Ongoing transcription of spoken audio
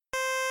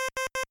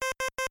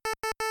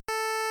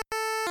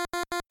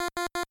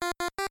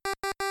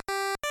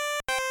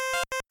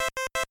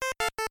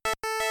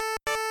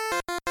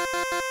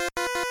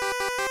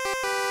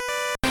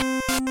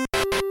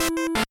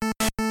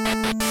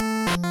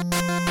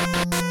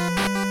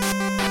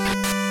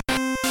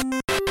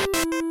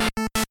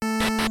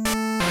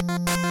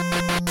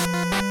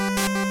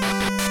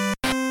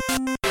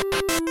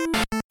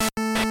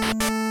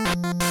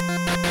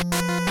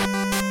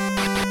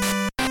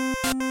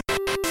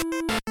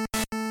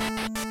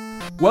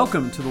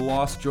Welcome to the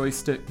Lost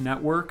Joystick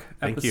Network,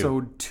 Thank you.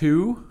 episode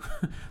 2.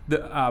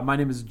 My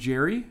name is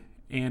Jerry,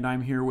 and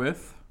I'm here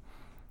with...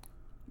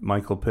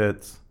 Michael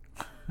Pitts.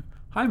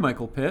 Hi,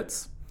 Michael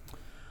Pitts.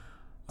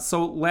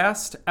 So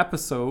last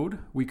episode,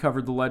 we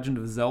covered The Legend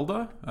of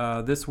Zelda.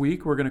 This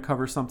week, we're going to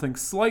cover something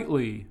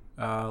slightly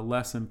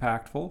less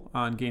impactful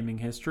on gaming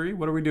history.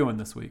 What are we doing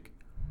this week?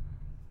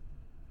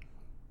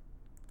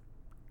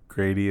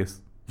 Gradius.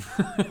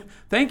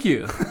 Thank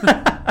you.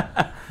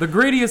 The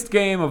greatest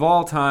game of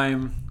all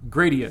time,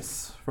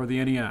 Gradius, for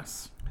the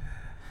NES.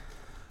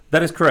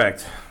 That is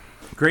correct.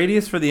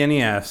 Gradius for the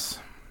NES.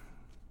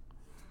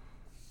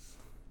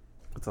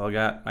 That's all I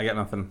got. I got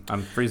nothing.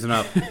 I'm freezing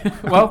up.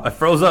 Well, I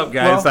froze up,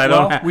 guys.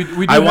 we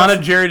do I have-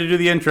 wanted Jerry to do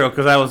the intro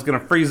because I was going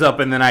to freeze up,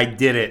 and then I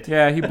did it.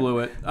 Yeah, he blew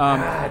it.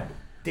 God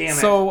damn it.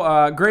 So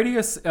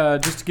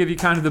Gradius, just to give you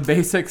kind of the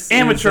basics,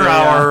 Amateur is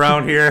hour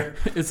around here.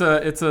 It's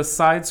a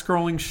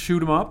side-scrolling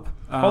shoot 'em up.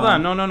 Hold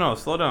on. No.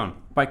 Slow down.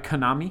 By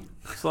Konami.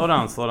 Slow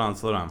down.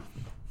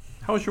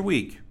 How was your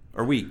week?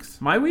 Or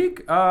weeks? My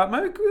week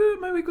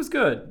was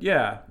good.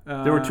 Yeah.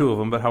 There were two of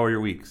them, but how were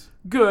your weeks?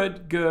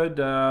 Good.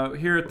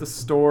 Here at the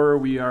store,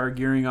 we are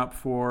gearing up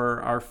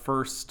for our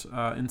first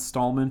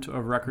installment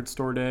of Record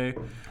Store Day,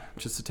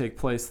 which is to take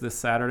place this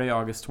Saturday,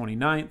 August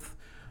 29th.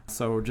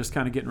 So we're just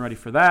kind of getting ready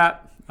for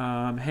that.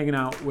 Hanging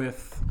out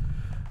with,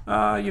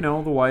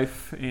 the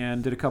wife,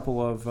 and did a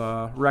couple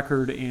of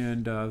record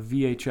and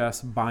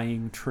VHS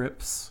buying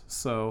trips.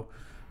 So,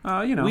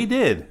 We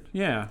did.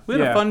 Yeah. We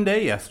had a fun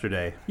day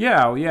yesterday.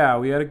 Yeah, we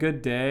had a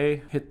good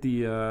day. Hit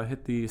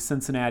the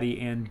Cincinnati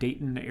and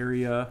Dayton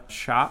area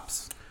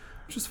shops,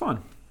 which is fun.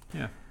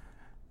 Yeah.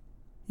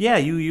 Yeah,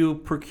 you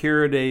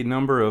procured a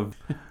number of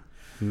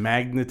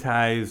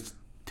magnetized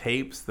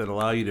tapes that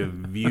allow you to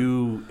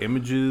view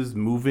images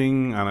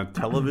moving on a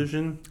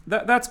television.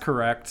 That's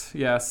correct.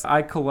 Yes,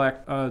 I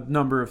collect a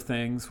number of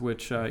things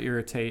which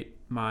irritate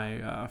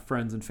my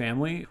friends and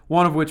family,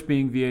 one of which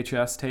being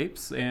VHS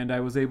tapes, and I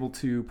was able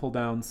to pull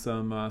down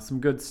some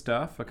good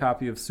stuff. A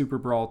copy of Super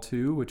Brawl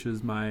 2, which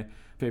is my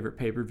favorite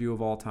pay-per-view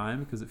of all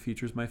time because it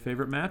features my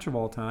favorite match of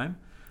all time.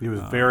 He was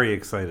very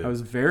excited. I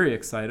was very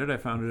excited. I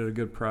found it at a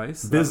good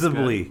price. That was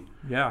Visibly good.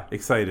 Yeah.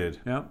 excited.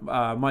 Yeah.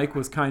 Mike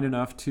was kind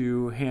enough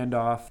to hand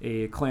off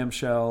a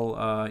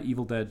clamshell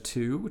Evil Dead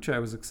 2, which I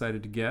was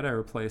excited to get. I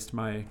replaced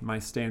my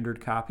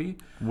standard copy.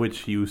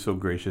 Which you so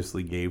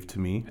graciously gave to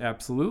me.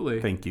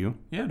 Absolutely. Thank you.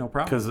 Yeah, no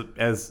problem. Because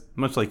as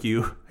much like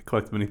you, I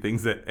collect many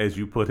things that, as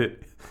you put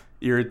it,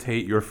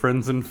 irritate your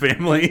friends and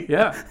family.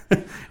 Yeah.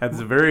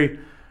 That's a very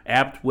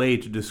apt way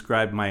to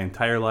describe my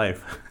entire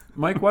life.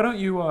 Mike, why don't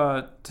you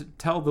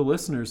tell the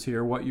listeners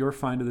here what your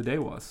find of the day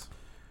was?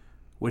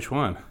 Which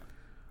one?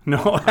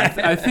 No,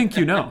 I think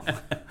you know.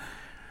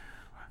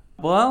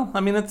 Well, I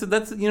mean that's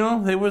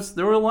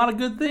there were a lot of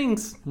good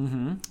things.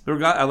 Mm-hmm. There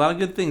were a lot of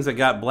good things. I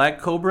got Black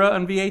Cobra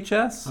on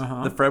VHS,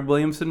 Uh-huh. the Fred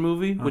Williamson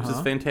movie, which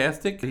is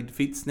fantastic. He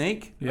defeats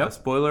Snake. Yep.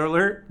 Spoiler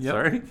alert. Yep.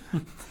 Sorry.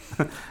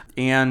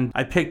 And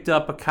I picked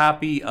up a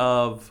copy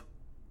of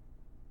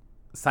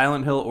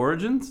Silent Hill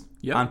Origins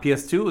on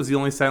PS2. It was the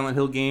only Silent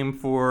Hill game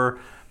for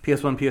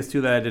PS1,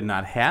 PS2 that I did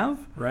not have.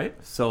 Right.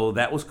 So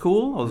that was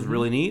cool. It was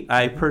really neat.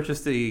 I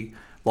purchased a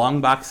long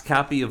box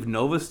copy of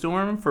Nova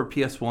Storm for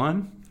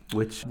PS1,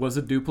 which Was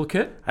a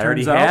duplicate. I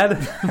already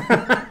turns out.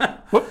 had.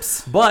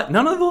 Whoops. But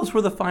none of those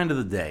were the find of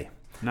the day.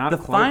 Not The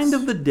close. find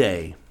of the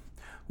day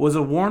was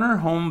a Warner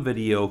Home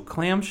Video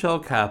clamshell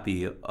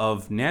copy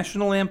of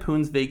National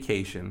Lampoon's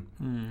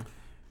Vacation.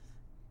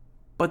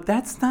 But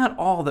that's not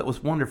all that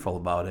was wonderful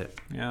about it.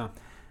 Yeah.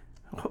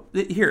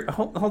 Here,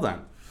 hold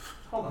on.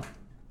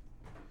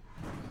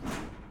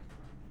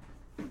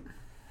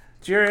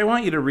 Jerry, I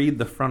want you to read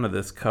the front of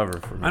this cover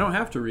for me. I don't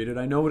have to read it.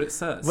 I know what it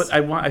says. But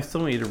I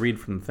still want you to read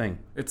from the thing.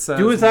 It says,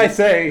 Do as I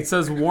say. It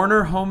says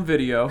Warner Home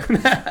Video.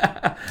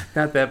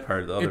 Not that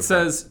part, though. It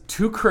says,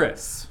 to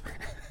Chris,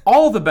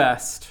 all the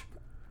best.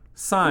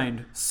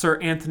 Signed, Sir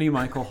Anthony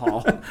Michael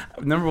Hall.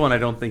 Number one, I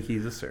don't think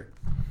he's a sir.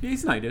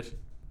 He's knighted.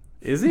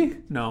 Is he?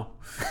 No.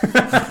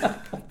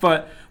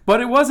 But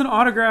it was an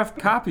autographed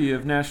copy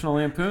of National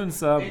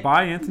Lampoon's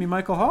by Anthony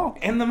Michael Hall.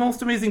 And the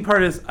most amazing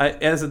part is,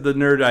 as the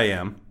nerd I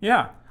am,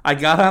 Yeah. I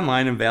got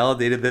online and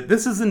validated that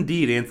this is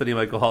indeed Anthony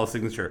Michael Hall's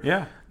signature.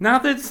 Yeah.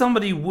 Not that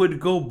somebody would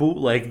go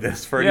bootleg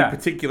this for Yeah. any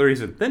particular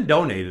reason, then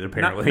donate it,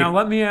 apparently. Now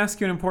let me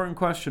ask you an important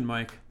question,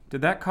 Mike.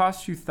 Did that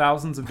cost you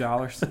thousands of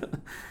dollars?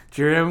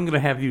 Jerry, I'm going to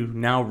have you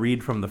now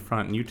read from the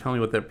front, and you tell me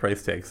what that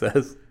price tag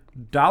says.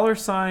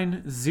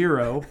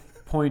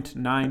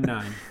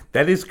 $0.99.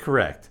 That is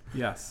correct.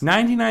 Yes.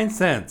 99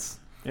 cents.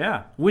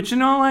 Yeah. Which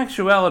in all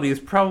actuality is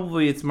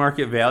probably its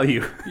market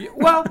value.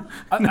 Well,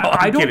 No,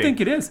 I I'm don't kidding. think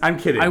it is. I'm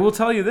kidding. I will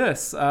tell you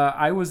this.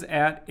 I was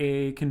at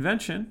a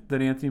convention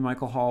that Anthony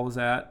Michael Hall was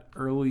at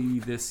early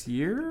this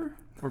year,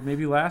 or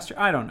maybe last year.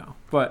 I don't know.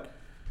 But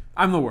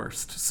I'm the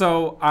worst.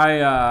 So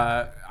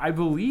I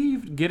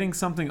believe getting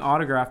something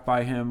autographed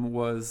by him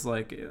was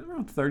like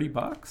around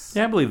 $30.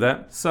 Yeah, I believe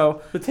that.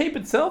 So The tape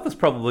itself is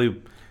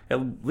probably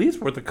at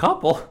least worth a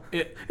couple.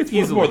 It's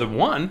easily. worth more than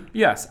one.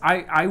 Yes,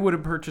 I would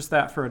have purchased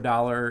that for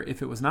 $1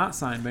 if it was not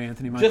signed by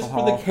Anthony Michael Just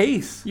Hall. for the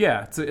case.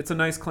 Yeah, it's a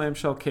nice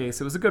clamshell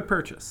case. It was a good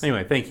purchase.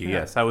 Anyway, thank you.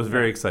 Yes, I was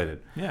very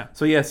excited. Yeah.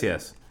 So yes.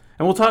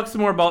 And we'll talk some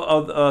more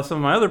about some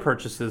of my other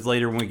purchases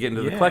later when we get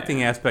into the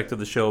collecting aspect of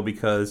the show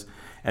because,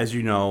 as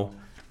you know,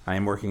 I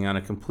am working on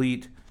a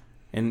complete,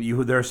 and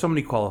there are so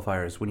many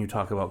qualifiers when you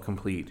talk about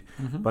complete,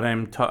 but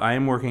I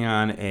am working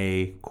on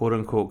a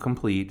quote-unquote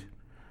complete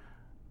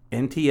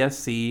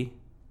NTSC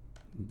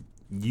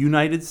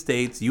United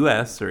States,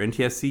 U.S., or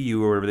NTSCU,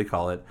 or whatever they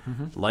call it,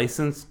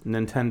 licensed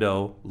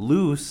Nintendo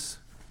loose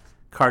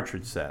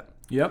cartridge set.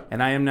 Yep.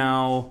 And I am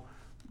now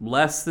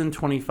less than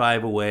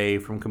 25 away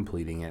from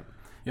completing it.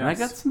 Yes. And I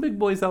got some big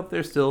boys out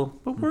there still,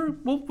 but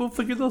we'll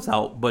figure those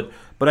out. But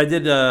I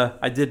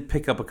did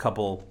pick up a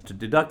couple to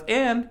deduct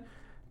and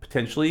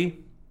potentially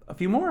a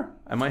few more.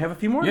 I might have a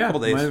few more in a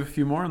couple days. Yeah, might have a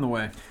few more on the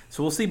way.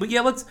 So we'll see. But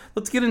yeah, let's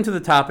get into the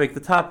topic. The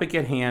topic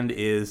at hand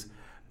is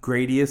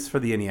Gradius for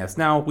the NES.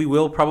 Now, we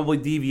will probably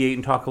deviate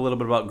and talk a little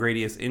bit about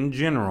Gradius in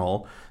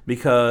general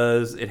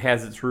because it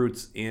has its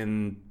roots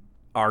in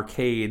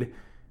arcade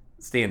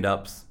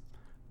stand-ups.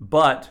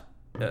 But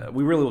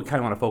we really kind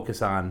of want to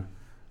focus on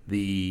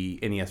the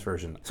NES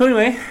version. So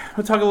anyway,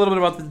 we'll talk a little bit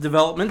about the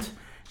development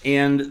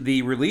and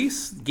the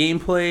release,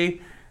 gameplay.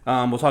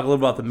 We'll talk a little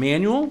about the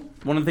manual.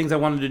 One of the things I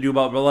wanted to do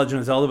about The Legend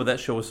of Zelda, but that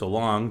show was so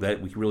long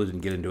that we really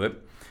didn't get into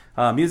it.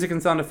 Music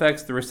and sound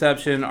effects, the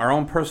reception, our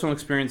own personal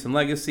experience and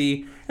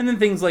legacy, and then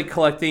things like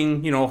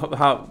collecting,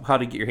 how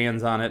to get your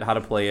hands on it, how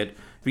to play it,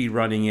 speed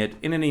running it,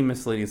 and any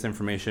miscellaneous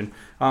information.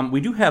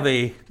 We do have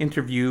a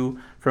interview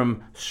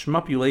from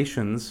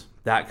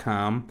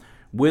shmupulations.com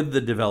with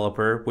the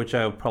developer, which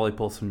I'll probably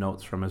pull some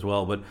notes from as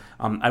well. But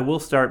I will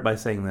start by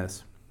saying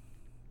this.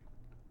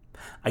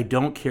 I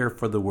don't care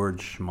for the word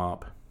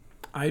shmup.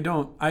 I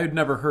had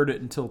never heard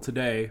it until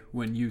today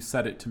when you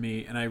said it to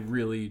me, and I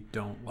really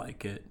don't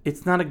like it.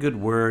 It's not a good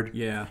word.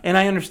 Yeah. And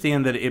I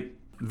understand that it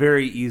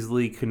very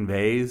easily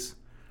conveys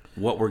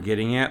what we're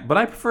getting at, but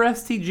I prefer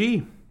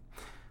STG,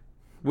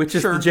 which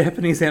is the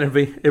Japanese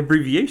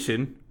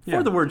abbreviation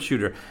for the word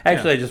shooter.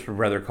 Actually, I just would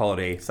rather call it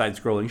a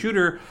side-scrolling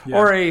shooter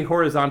or a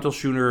horizontal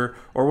shooter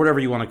or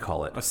whatever you want to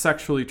call it. A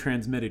sexually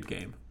transmitted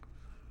game.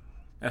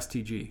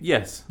 STG.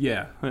 Yes.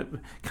 Yeah.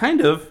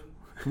 Kind of.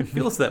 It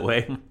feels that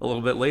way a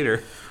little bit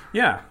later.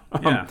 Yeah.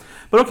 But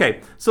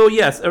okay. So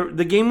yes,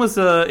 the game was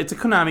it's a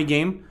Konami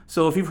game.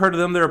 So if you've heard of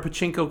them, they're a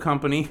pachinko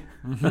company.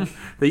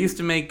 They used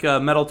to make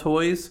metal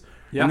toys.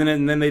 Yeah.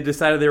 And then they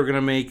decided they were going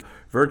to make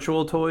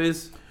virtual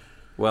toys.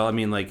 Well, I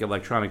mean like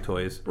electronic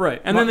toys.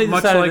 Right. And then they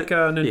much decided like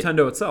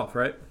Nintendo itself,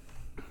 right?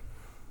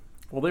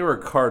 Well, they were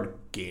a card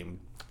game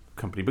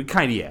company, but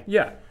kind of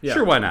Yeah.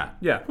 Sure, why not?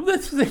 Yeah. Well,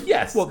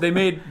 yes. Well, they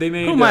made.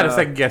 Who might have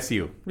second guess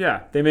you?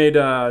 Yeah. They made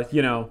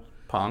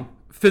Pong.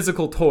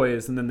 Physical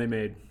toys, and then they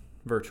made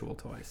virtual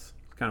toys.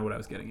 Kind of what I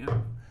was getting at.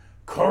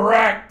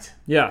 Correct.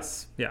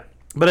 Yes. Yeah.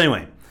 But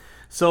anyway,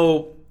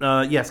 so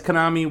yes,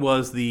 Konami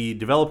was the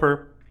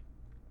developer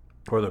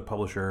or the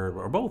publisher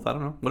or both. I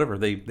don't know. Whatever.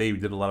 They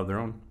did a lot of their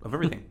own of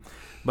everything.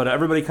 But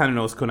everybody kind of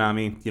knows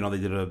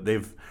Konami.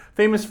 They've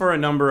famous for a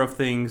number of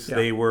things. Yeah.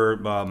 They were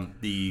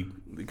the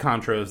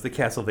Contras, the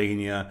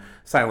Castlevania,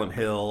 Silent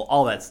Hill,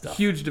 all that stuff.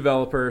 Huge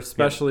developer,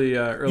 especially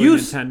early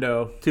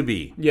Nintendo. To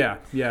be. Yeah.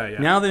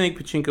 Now they make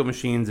pachinko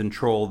machines and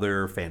troll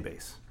their fan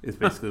base. Is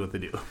basically what they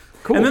do.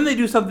 Cool. And then they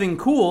do something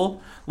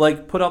cool,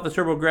 like put out the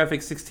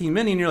TurboGrafx 16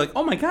 Mini, and you're like,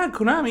 oh my god,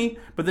 Konami!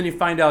 But then you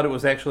find out it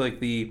was actually like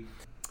the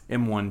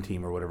M1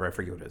 team or whatever. I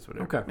forget what it is.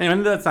 Whatever. Okay.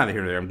 Anyway, that's neither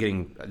here nor there. I'm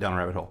getting down a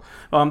rabbit hole.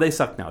 They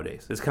suck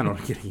nowadays. That's kind of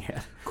what I'm getting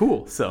at.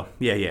 Cool. So,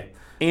 yeah.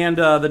 And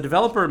the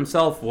developer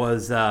himself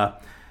was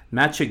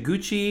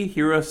Machiguchi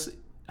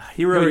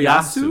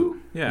Hiroyasu?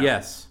 Yeah.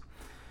 Yes.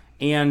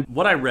 And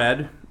what I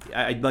read,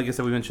 like I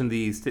said, we mentioned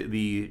the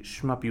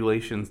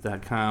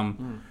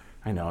shmupulations.com.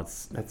 I know,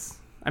 that's...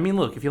 I mean,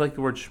 look, if you like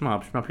the word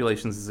shmup,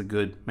 shmupulations is a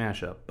good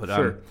mashup, but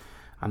sure.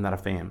 I'm not a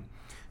fan.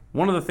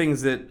 One of the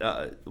things that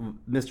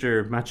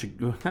Machiguchi,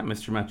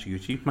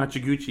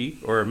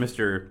 or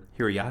Mr.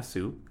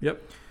 Hiroyasu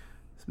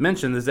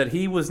mentioned is that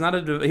he was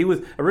he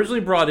was originally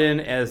brought in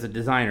as a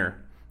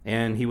designer,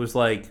 and he was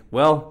like,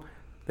 well,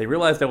 they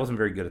realized I wasn't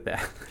very good at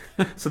that,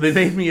 so they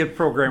made me a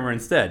programmer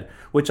instead,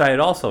 which I had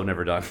also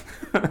never done.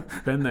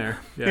 Been there.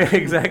 Yeah,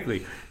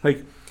 exactly.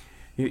 Like,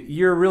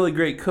 you're a really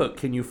great cook.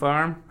 Can you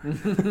farm?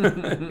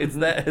 It's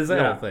that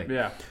whole thing.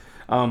 Yeah.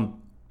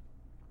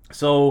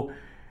 So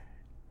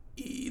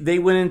they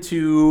went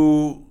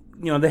into,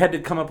 they had to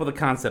come up with a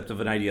concept of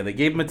an idea. They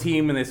gave them a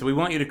team and they said, we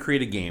want you to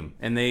create a game.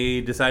 And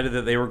they decided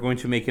that they were going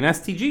to make an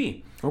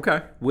STG.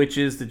 Okay. Which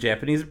is the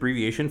Japanese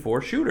abbreviation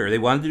for shooter. They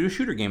wanted to do a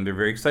shooter game. They're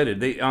very excited.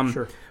 They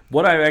Sure.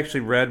 What I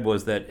actually read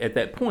was that at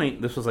that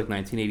point, this was like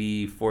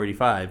 1984,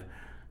 85,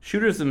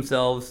 shooters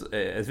themselves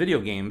as video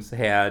games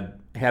had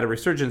a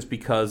resurgence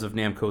because of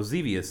Namco's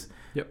Xevious.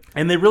 Yep.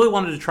 And they really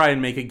wanted to try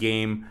and make a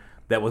game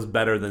that was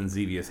better than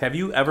Xevious. Have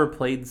you ever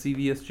played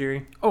Xevious,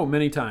 Jerry? Oh,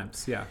 many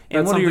times, yeah.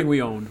 And That's something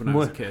we owned when I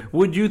was a kid.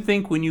 Would you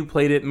think when you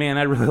played it, man,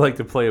 I'd really like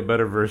to play a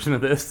better version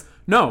of this?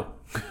 No,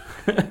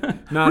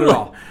 not at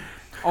all.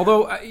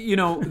 Although,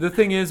 the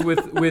thing is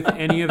with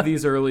any of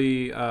these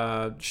early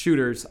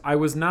shooters, I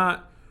was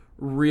not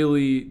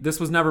really, this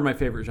was never my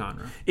favorite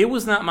genre. It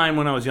was not mine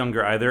when I was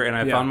younger either, and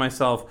I found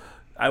myself,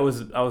 I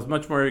was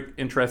much more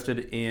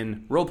interested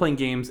in role-playing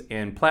games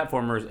and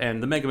platformers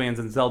and the Mega Mans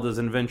and Zeldas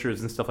and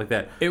Adventures and stuff like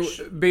that. It was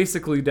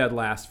basically dead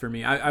last for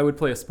me. I would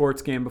play a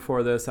sports game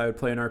before this. I would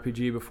play an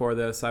RPG before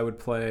this. I would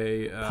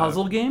play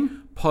puzzle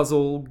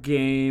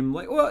game.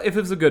 Like, well, if it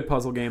was a good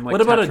puzzle game, like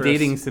what about Tetris. a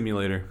dating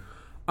simulator?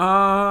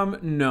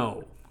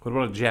 No. What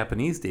about a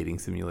Japanese dating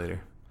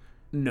simulator?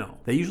 No.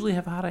 They usually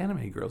have hot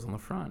anime girls on the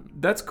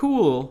front. That's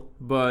cool,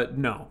 but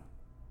no.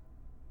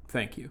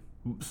 Thank you.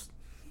 Oops.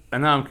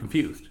 And now I'm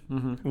confused.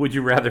 Mm-hmm. Would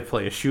you rather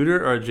play a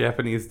shooter or a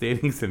Japanese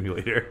dating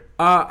simulator?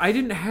 I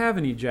didn't have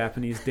any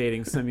Japanese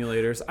dating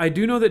simulators. I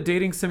do know that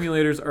dating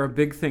simulators are a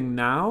big thing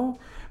now.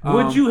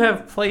 Would you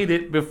have played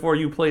it before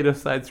you played a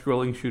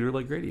side-scrolling shooter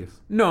like Gradius?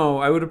 No,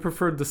 I would have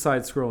preferred the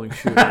side-scrolling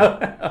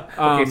shooter.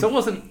 Okay, so it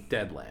wasn't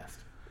dead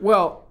last.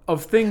 Well,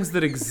 of things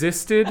that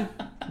existed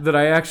that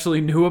I actually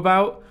knew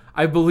about,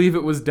 I believe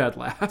it was dead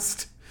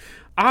last.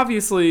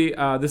 Obviously,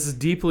 this is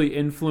deeply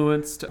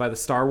influenced by the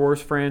Star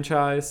Wars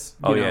franchise.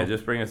 Yeah,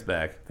 just bring us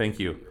back. Thank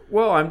you.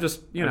 Well, I'm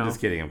just, I'm just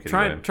kidding. I'm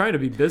kidding. Trying to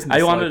be business.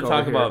 I wanted to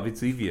talk about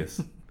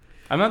Xevious.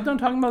 I'm not done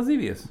talking about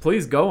Xevious.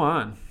 Please go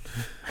on.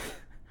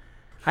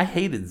 I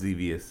hated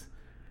Xevious.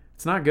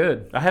 It's not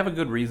good. I have a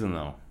good reason,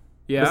 though.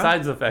 Yeah?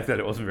 Besides the fact that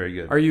it wasn't very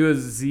good. Are you a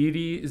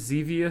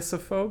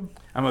Xevious-ophobe?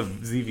 I'm a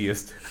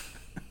Xevious.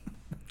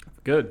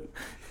 Good.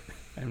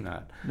 I'm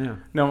not. Yeah.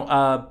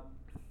 No,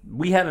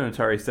 we had an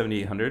Atari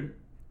 7800.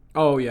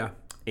 Oh, yeah.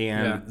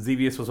 And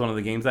Xevious was one of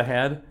the games I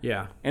had.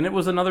 Yeah. And it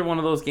was another one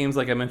of those games,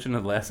 like I mentioned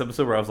in the last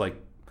episode, where I was like,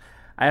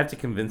 I have to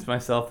convince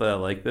myself that I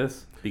like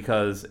this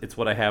because it's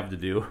what I have to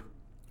do.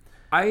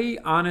 I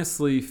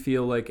honestly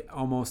feel like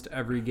almost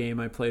every game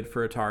I played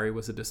for Atari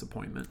was a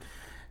disappointment.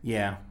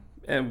 Yeah.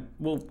 And,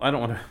 well, I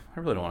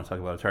really don't want to talk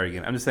about Atari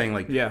again. I'm just saying,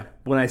 like, yeah.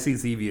 When I see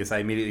Xevious, I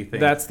immediately think...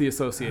 That's the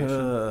association.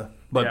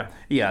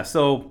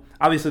 So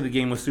obviously the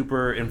game was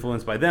super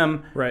influenced by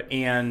them. Right.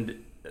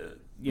 And...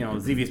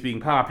 Xevious being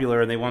popular,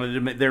 and they wanted to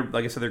make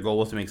like I said, their goal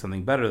was to make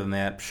something better than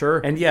that. Sure.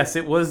 And yes,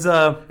 it was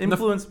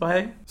influenced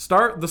by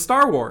the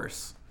Star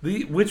Wars.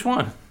 Which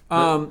one?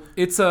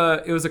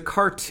 It was a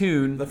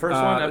cartoon. The first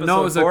one, episode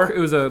no, it was 4? It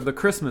was the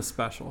Christmas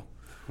special.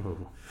 Oh.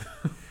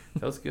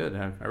 That was good.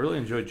 I really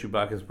enjoyed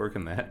Chewbacca's work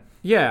in that.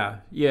 Yeah.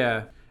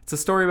 It's a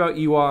story about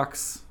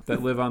Ewoks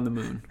that live on the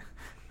moon.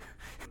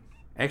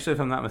 Actually, if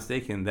I'm not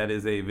mistaken, that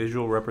is a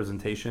visual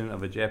representation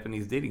of a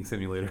Japanese dating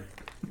simulator.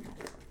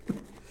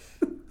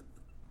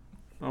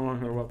 I don't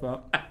want to hear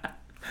about that.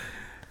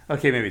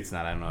 Okay, maybe it's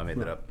not. I don't know. I made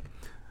that up.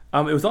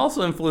 It was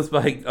also influenced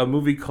by a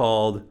movie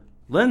called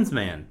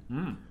Lensman,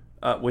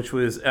 which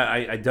was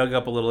I dug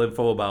up a little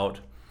info about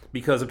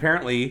because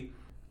apparently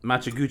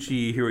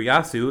Machiguchi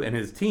Hiroyasu and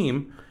his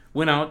team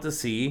went out to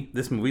see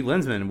this movie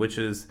Lensman, which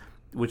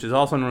is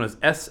also known as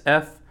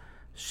SF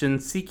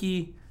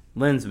Shinseki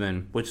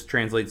Lensman, which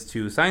translates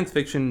to Science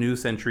Fiction New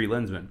Century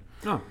Lensman.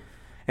 Oh.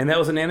 And that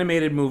was an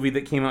animated movie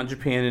that came out in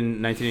Japan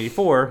in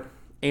 1984.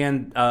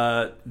 And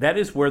that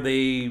is where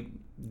they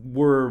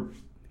were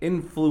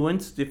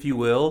influenced, if you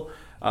will,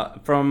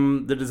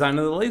 from the design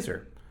of the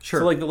laser.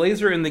 Sure. So, like, the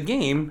laser in the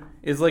game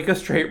is like a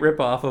straight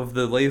rip-off of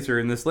the laser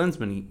in this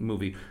Lensman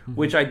movie,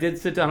 which I did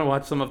sit down and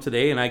watch some of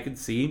today, and I could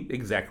see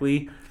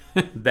exactly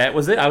that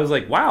was it. I was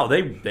like, wow,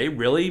 they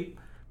really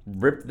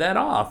ripped that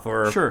off,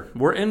 or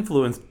were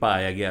influenced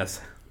by, I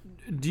guess.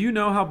 Do you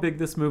know how big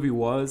this movie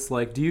was?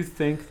 Like, do you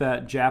think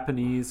that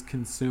Japanese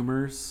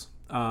consumers...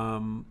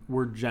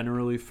 were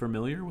generally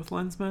familiar with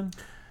Lensman?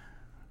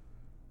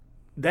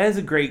 That is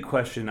a great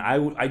question.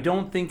 I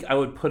don't think I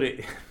would put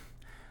it...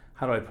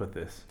 How do I put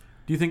this?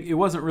 Do you think it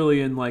wasn't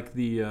really in like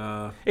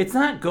the... It's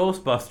not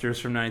Ghostbusters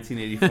from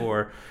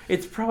 1984.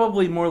 It's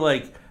probably more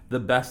like The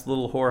Best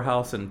Little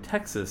Whorehouse in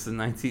Texas in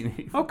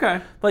 1984. Okay.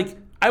 Like,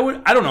 I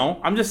don't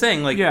know. I'm just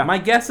saying, like, my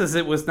guess is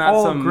it was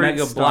not some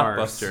mega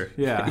blockbuster.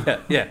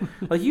 Yeah.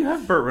 Like, you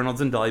have Burt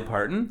Reynolds and Dolly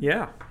Parton.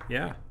 Yeah.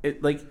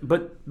 It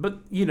but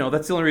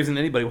that's the only reason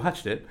anybody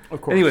watched it.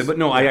 Of course. Anyway, but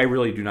no, I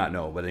really do not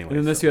know. But anyway, and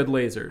in this you had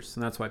lasers,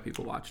 and that's why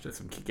people watched it.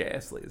 Some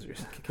kick-ass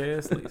lasers.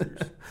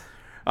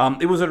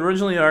 It was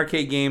originally an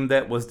arcade game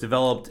that was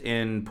developed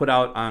and put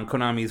out on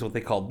Konami's what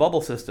they called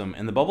Bubble System,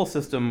 and the Bubble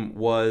System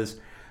was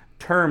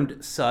termed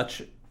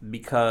such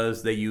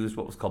because they used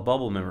what was called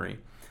bubble memory.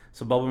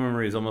 So bubble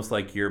memory is almost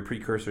like your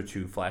precursor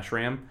to flash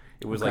RAM.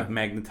 It was like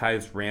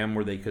magnetized RAM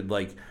where they could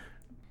like...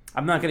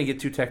 I'm not going to get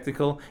too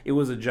technical. It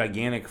was a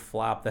gigantic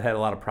flop that had a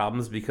lot of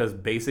problems because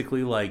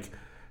basically like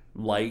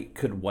light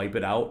could wipe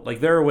it out. Like,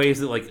 there are ways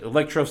that, like,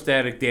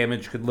 electrostatic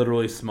damage could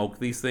literally smoke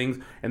these things,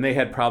 and they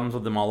had problems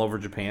with them all over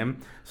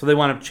Japan. So they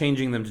wound up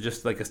changing them to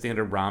just, like, a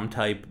standard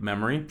ROM-type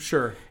memory.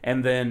 Sure.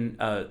 And then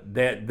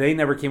they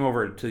never came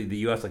over to the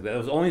U.S. like that. It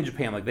was only in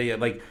Japan. Like, they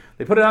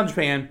put it on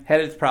Japan,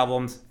 had its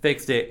problems,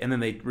 fixed it, and then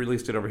they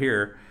released it over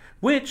here,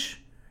 which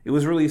it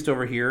was released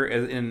over here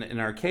in an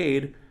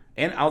arcade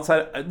and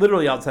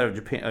literally outside of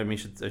Japan. I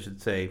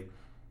should say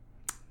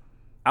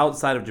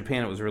outside of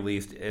Japan, it was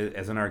released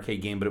as an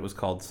arcade game, but it was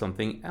called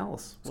something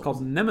else. It's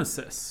called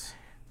Nemesis.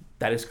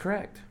 That is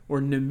correct.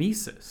 Or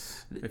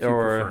Nemesis, if you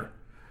prefer.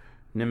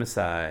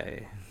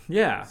 Nemesis.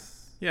 Yeah.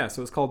 Yeah,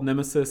 so it's called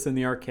Nemesis in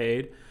the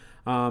arcade.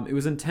 It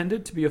was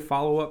intended to be a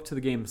follow-up to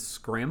the game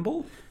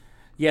Scramble.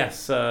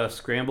 Yes,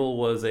 Scramble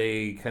was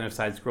a kind of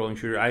side-scrolling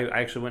shooter. I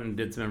actually went and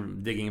did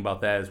some digging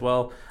about that as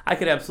well. I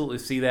could absolutely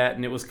see that,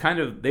 and it was kind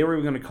of... They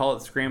were going to call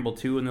it Scramble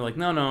 2, and they're like,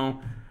 no,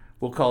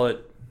 we'll call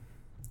it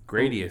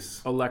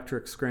Gradius.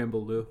 Electric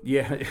Scramble Loo.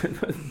 Yeah,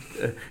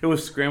 it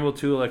was Scramble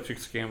 2 Electric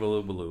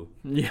Scramble Loo.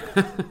 Yeah.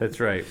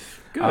 That's right.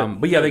 Good.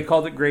 But yeah, they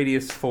called it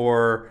Gradius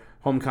for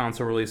home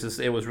console releases.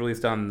 It was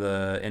released on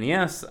the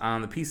NES,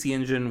 on the PC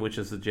Engine, which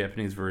is the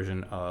Japanese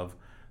version of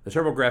the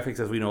TurboGrafx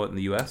as we know it in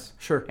the US.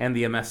 Sure. And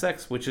the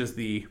MSX, which is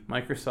the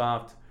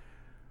Microsoft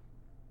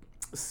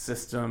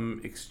System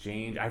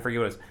Exchange. I forget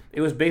what it was.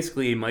 It was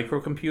basically a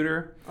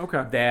microcomputer.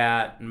 Okay.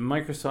 That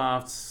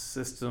Microsoft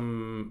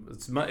System...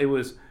 It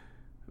was...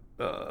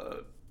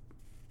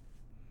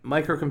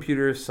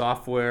 microcomputer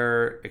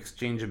software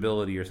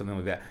exchangeability or something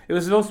like that. It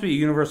was supposed to be a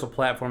universal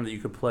platform that you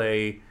could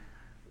play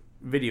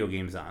video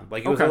games on.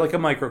 Like, it was like a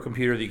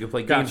microcomputer that you could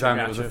play games on.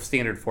 It was a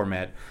standard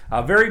format.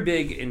 Very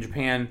big in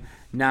Japan,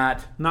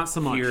 not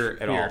so much here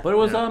at all. But it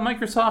was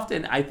Microsoft,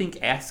 and I think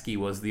ASCII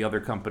was the other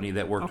company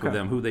that worked with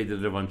them, who they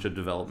did a bunch of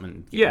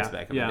development games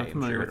back in the day. Yeah, I'm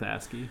familiar with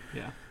ASCII.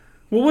 Yeah.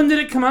 Well, when did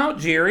it come out,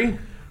 Jerry?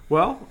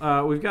 Well,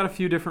 we've got a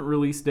few different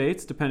release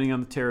dates depending on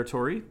the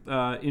territory.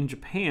 In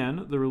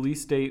Japan, the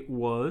release date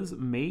was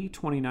May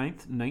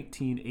 29th,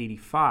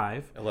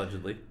 1985.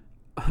 Allegedly.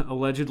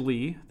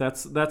 Allegedly.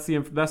 That's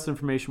the best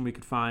information we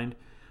could find.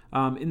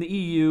 In the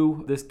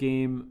EU, this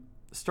game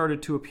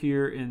started to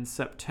appear in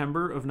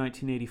September of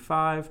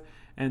 1985,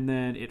 and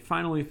then it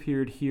finally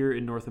appeared here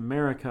in North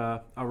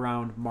America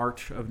around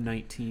March of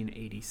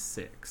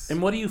 1986.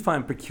 And what do you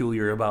find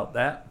peculiar about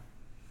that?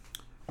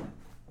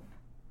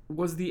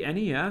 Was the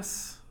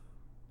NES...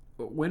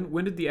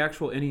 When did the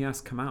actual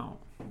NES come out?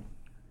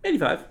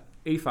 85.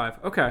 85.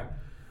 Okay.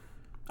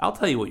 I'll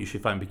tell you what you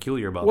should find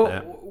peculiar about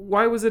that.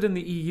 Why was it in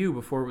the EU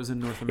before it was in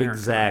North America?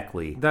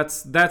 Exactly.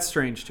 That's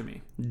strange to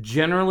me.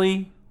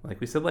 Generally,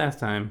 like we said last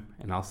time,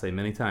 and I'll say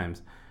many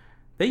times,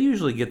 they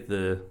usually get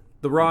the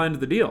raw end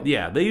of the deal.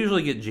 Yeah, they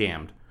usually get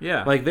jammed.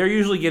 Yeah. Like, they're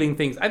usually getting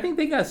things... I think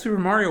they got Super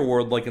Mario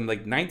World, like, in,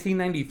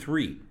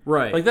 1993.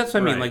 Right. Like, that's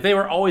what I mean. Like, they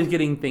were always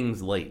getting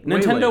things late. Way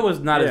Nintendo late. was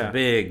not as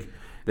big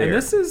there. And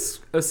this is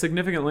a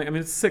significant... I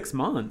mean, it's 6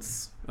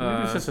 months.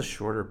 Maybe it's just a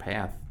shorter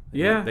path.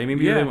 Yeah. They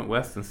went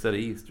west instead of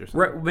east or something.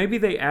 Right. Maybe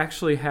they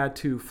actually had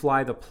to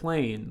fly the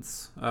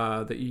planes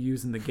that you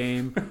use in the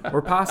game.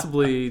 Or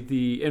possibly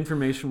the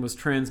information was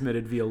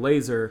transmitted via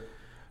laser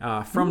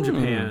from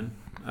Japan.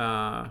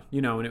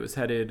 And it was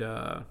headed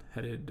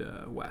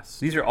west.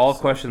 These are all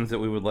questions that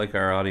we would like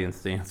our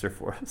audience to answer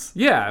for us.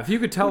 Yeah, if you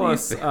could tell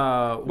us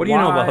what do you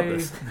know about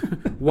this?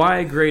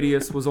 Why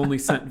Gradius was only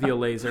sent via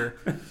laser,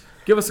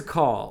 give us a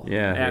call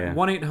at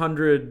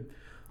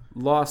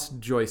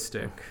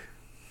 1-800-LOST-JOYSTICK.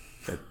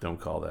 Don't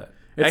call that.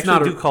 It's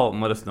do call it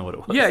and let us know what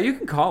it was. Yeah, you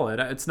can call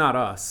it. It's not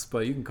us,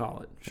 but you can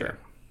call it. Sure.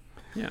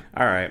 Yeah.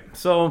 All right.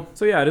 So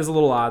yeah, it is a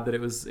little odd that it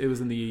was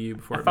in the EU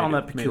before it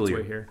made its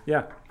way here.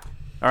 Yeah.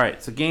 All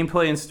right, so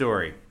gameplay and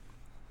story.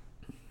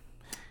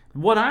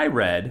 What I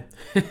read,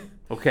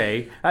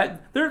 okay,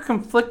 there are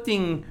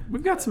conflicting...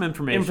 We've got some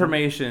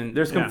information.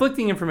 There's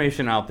conflicting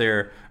information out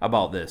there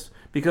about this.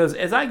 Because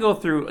as I go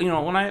through,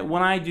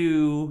 when I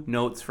do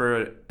notes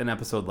for an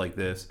episode like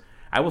this,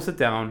 I will sit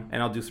down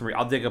and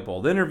I'll dig up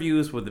old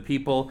interviews with the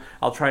people.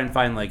 I'll try and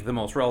find, the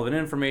most relevant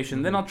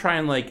information. Then I'll try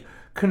and,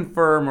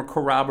 confirm or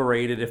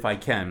corroborate it if I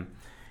can.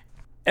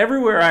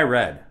 Everywhere I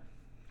read...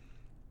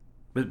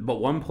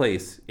 But one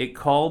place, it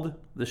called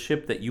the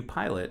ship that you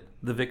pilot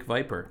the Vic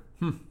Viper.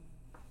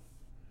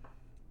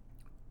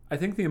 I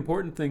think the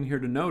important thing here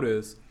to note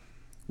is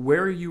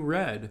where you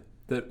read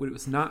that it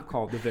was not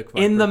called the Vic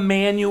Viper. In the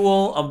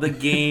manual of the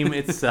game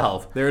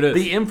itself. There it is.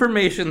 The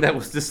information that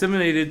was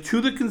disseminated to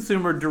the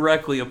consumer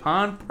directly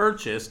upon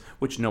purchase,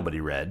 which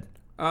nobody read.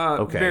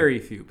 Very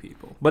few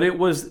people. But it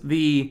was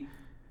the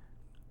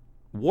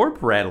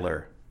Warp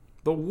Rattler.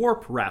 The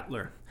Warp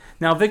Rattler.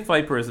 Now, Vic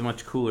Viper is a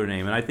much cooler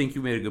name, and I think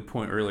you made a good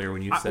point earlier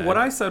when you said... What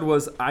I said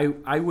was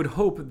I would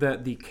hope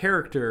that the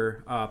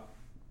character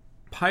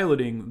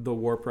piloting the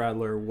Warp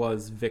Rattler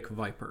was Vic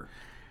Viper.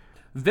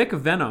 Vic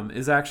Venom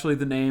is actually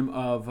the name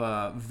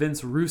of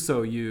Vince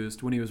Russo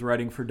used when he was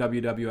writing for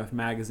WWF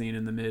Magazine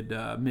in the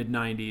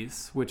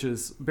mid-90s, which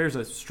bears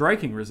a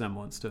striking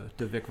resemblance to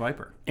Vic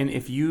Viper. And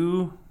if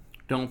you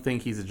don't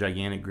think he's a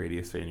gigantic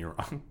Gradius fan, you're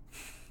wrong.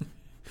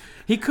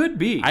 He could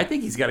be. I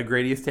think he's got a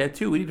Gradius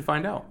tattoo. We need to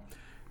find out.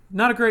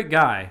 Not a great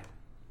guy.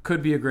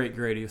 Could be a great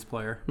Gradius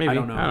player. Maybe. I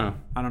don't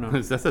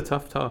know. That's a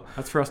tough talk.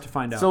 That's for us to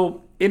find out.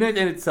 So in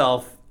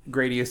itself,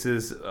 Gradius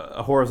is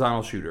a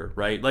horizontal shooter,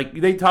 right? Like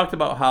they talked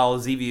about how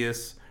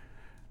Xevious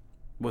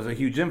was a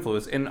huge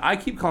influence, and I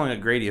keep calling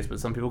it Gradius, but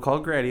some people call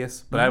it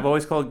Gradius. But I've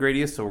always called it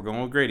Gradius, so we're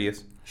going with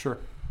Gradius. Sure.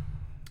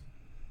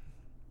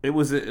 It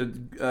was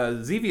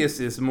Xevious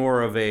is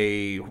more of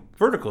a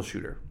vertical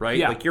shooter, right?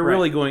 Yeah, like you're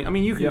really going. I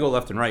mean, you can go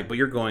left and right, but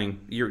you're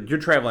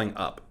traveling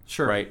up,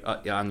 right,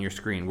 on your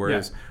screen.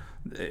 Whereas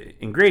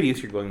in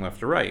Gradius, you're going left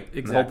to right.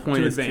 Exactly. The whole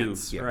point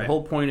The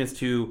whole point is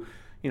to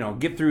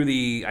get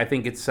through I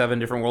think it's 7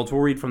 different worlds.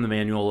 We'll read from the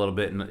manual a little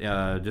bit,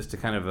 and just to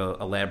kind of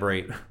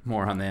elaborate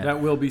more on that.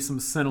 That will be some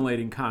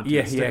scintillating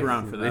content. Stick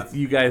around for that.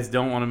 You guys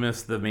don't want to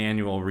miss the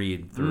manual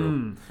read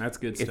through. That's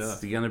good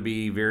stuff. It's going to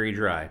be very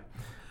dry.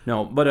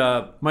 No,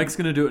 but Mike's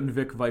going to do it in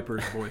Vic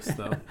Viper's voice,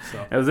 though.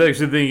 So I was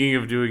actually thinking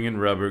of doing it in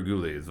Robert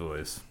Goulet's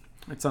voice.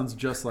 It sounds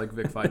just like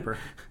Vic Viper.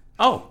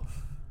 Oh.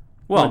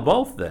 Well,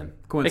 both then.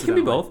 It can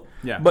be both.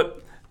 Yeah.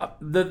 But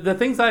the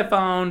things I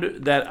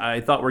found that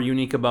I thought were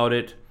unique about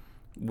it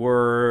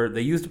were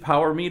they used a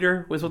power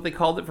meter, was what they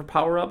called it for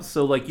power-ups.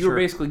 So, like, you were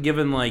basically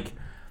given, like,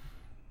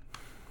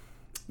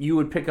 you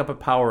would pick up a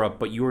power-up,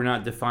 but you were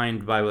not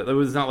defined by it. It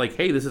was not like,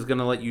 hey, this is going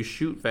to let you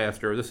shoot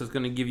faster, or this is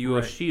going to give you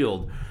a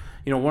shield.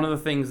 One of the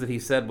things that he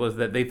said was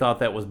that they thought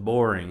that was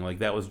boring, like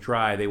that was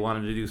dry. They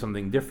wanted to do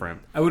something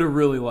different. I would have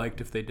really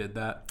liked if they did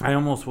that. I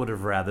almost would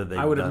have rather they.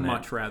 I would have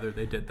much rather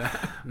they did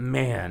that.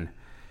 Man,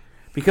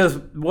 because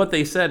what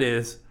they said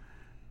is,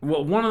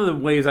 one of the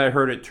ways I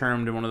heard it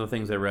termed, and one of the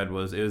things I read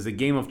was it was a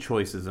game of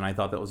choices, and I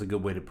thought that was a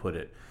good way to put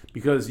it,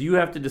 because you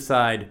have to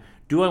decide.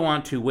 Do I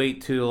want to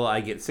wait till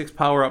I get 6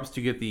 power-ups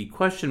to get the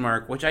question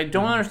mark, which I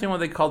don't understand why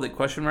they called it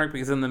question mark,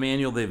 because in the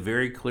manual they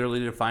very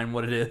clearly define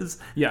what it is.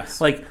 Yes.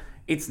 Like,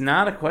 it's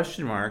not a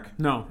question mark.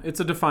 No, it's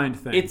a defined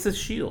thing. It's a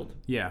shield.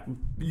 Yeah.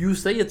 You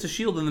say it's a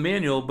shield in the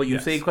manual, but you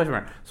say question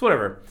mark. So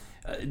whatever.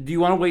 Do you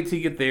want to wait till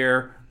you get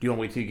there? Do you want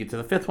to wait till you get to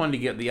the 5th one to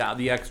get the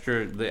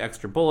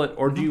extra bullet,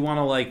 or do you want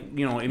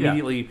to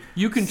immediately?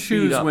 You can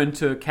choose when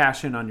to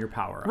cash in on your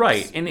power-ups.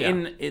 Right,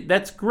 and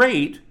that's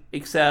great,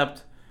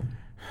 except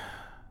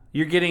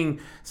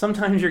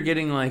sometimes you're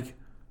getting like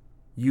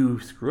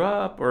you screw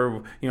up,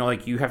 or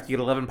like you have to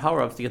get 11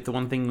 power-ups to get the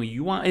one thing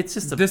you want. It's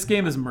just this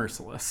game is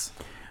merciless.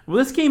 Well,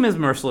 this game is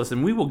merciless,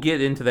 and we will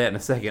get into that in a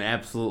second,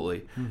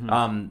 absolutely.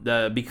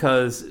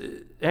 Because,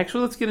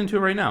 actually, let's get into it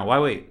right now. Why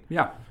wait?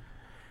 Yeah.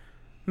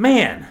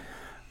 Man.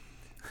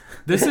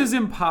 This is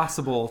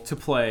impossible to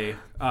play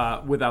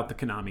without the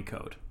Konami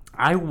code.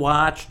 I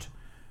watched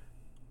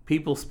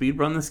people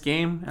speedrun this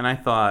game, and I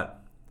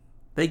thought,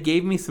 they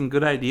gave me some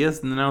good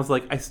ideas, and then I was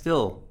like, I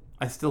still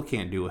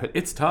can't do it.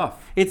 It's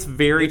tough. It's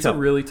very tough. It's a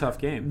really tough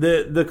game.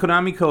 The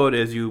Konami code,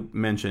 as you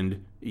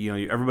mentioned,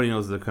 everybody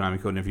knows the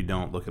Konami code, and if you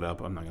don't, look it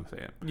up. I'm not going to say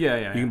it.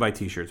 Yeah. You can buy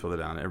T-shirts with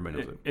it on it.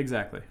 Everybody knows it.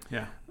 Exactly.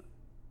 Yeah.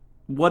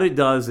 What it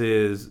does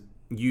is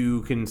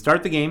you can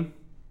start the game,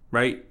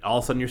 right? All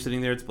of a sudden you're sitting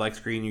there. It's a black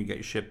screen. You get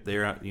your ship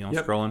there,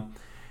 scrolling,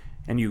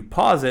 and you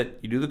pause it.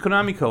 You do the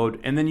Konami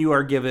code, and then you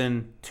are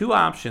given 2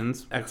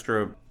 options,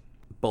 extra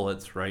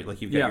bullets, right?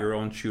 Like you've got your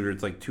own shooter.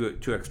 It's like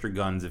two extra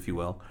guns, if you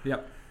will.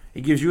 Yep.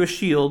 It gives you a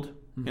shield,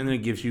 and then it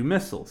gives you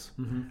missiles.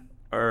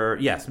 Or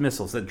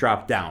missiles that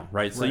drop down,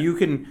 right? So you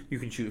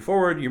can shoot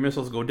forward, your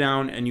missiles go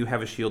down, and you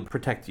have a shield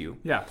protect you.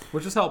 Yeah,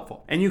 which is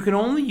helpful. And you can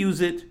only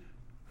use it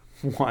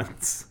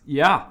once.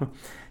 Yeah.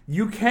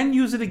 You can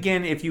use it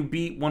again if you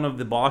beat one of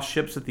the boss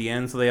ships at the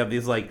end. So they have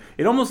these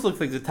it almost looks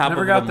like the top of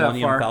the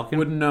Millennium Falcon.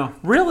 Wouldn't know.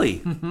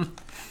 Really?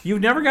 You've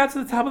never got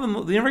to the top of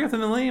you never got the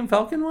Millennium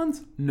Falcon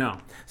ones? No.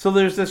 So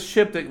there's this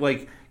ship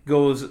that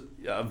goes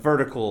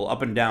vertical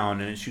up and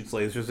down, and it shoots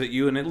lasers at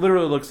you, and it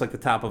literally looks like the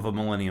top of a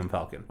Millennium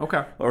Falcon.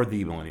 Okay. Or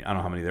the Millennium. I don't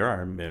know how many there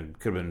are. It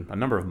could have been a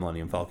number of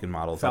Millennium Falcon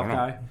models. Falcon.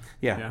 I don't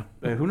know.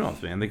 Yeah. Who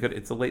knows, man?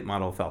 It's a late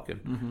model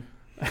Falcon.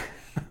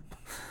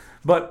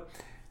 But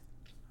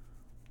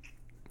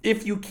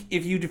if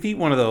you defeat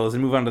one of those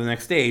and move on to the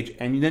next stage,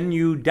 and then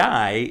you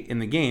die in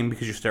the game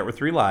because you start with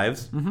 3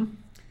 lives,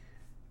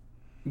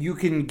 you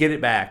can get it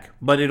back.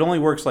 But it only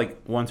works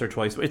like once or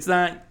twice. It's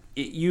not.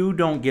 You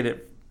don't get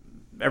it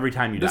every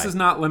time you die. This is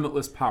not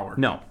limitless power.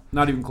 No.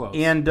 Not even close.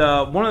 And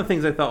one of the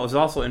things I thought was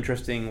also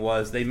interesting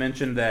was they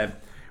mentioned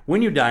that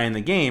when you die in the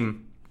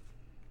game,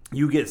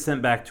 you get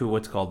sent back to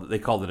they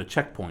called it a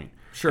checkpoint.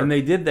 Sure. And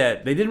they did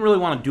that. They didn't really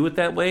want to do it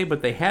that way,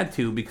 but they had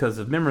to because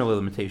of memory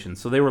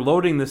limitations. So they were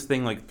loading this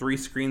thing like 3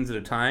 screens at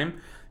a time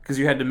because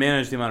you had to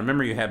manage the amount of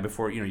memory you had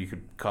before you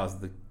could cause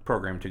the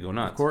program to go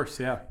nuts. Of course,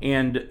 yeah.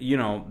 And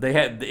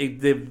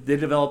they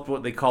developed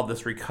what they called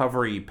this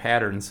recovery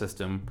pattern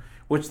system,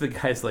 which the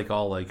guy's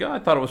oh, I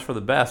thought it was for the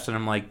best, and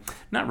I'm like,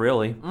 not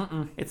really.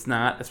 It's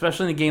not,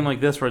 especially in a game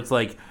like this where it's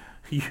like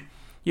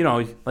you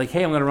know, like,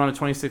 hey, I'm going to run a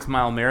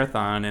 26-mile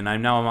marathon, and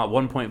I'm at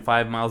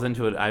 1.5 miles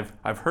into it.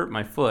 I've hurt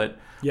my foot.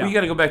 Yeah. Well, you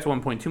got to go back to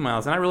 1.2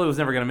 miles, and I really was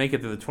never going to make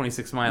it to the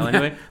 26-mile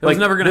anyway. Was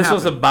never going to happen.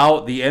 This was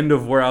about the end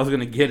of where I was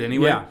going to get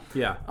anyway.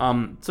 Yeah.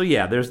 So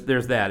yeah,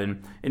 there's that,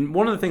 and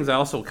one of the things I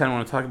also kind of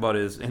want to talk about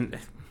is, and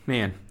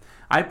man,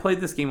 I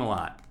played this game a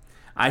lot.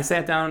 I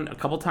sat down a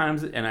couple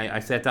times, and I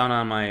sat down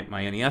on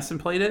my NES and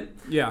played it.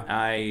 Yeah.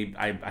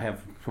 I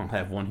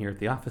have one here at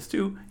the office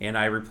too, and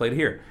I replayed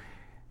here.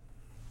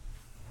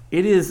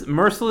 It is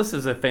merciless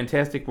is a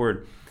fantastic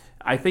word.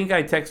 I think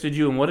I texted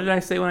you, and what did I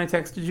say when I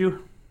texted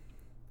you?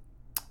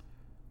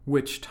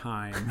 Which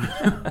time?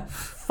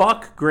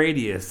 Fuck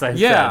Gradius, I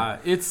said.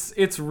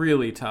 It's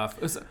really tough.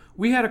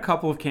 We had a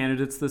couple of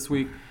candidates this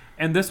week,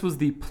 and this was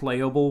the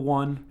playable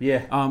one.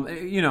 Yeah.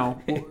 You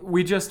know,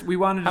 we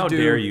wanted to How do...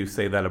 dare you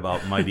say that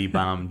about Mighty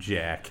Bomb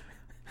Jack?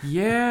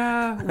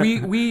 Yeah,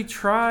 we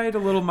tried a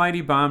little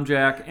Mighty Bomb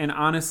Jack, and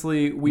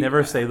honestly, we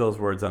never say those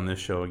words on this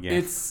show again.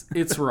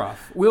 It's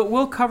rough.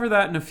 We'll cover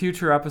that in a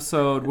future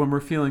episode when we're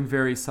feeling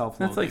very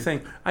self-loathing. That's like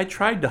saying I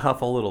tried to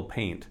huff a little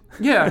paint.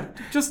 Yeah,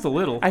 just a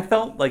little. I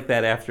felt like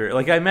that after.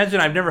 Like I imagine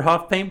I've never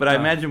huffed paint, but I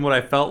imagine what I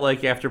felt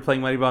like after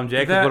playing Mighty Bomb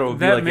Jack is what it would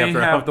be like after I huffed paint. That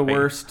may have the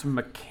worst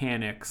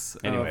mechanics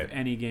of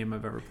any game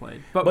I've ever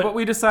played. But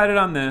we decided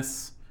on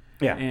this.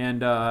 Yeah,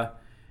 and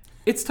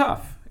it's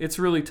tough. It's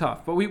really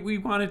tough, but we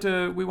wanted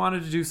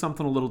to do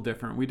something a little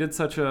different. We did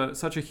such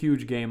a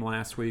huge game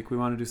last week. We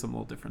want to do something a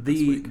little different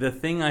this week. The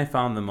thing I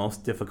found the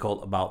most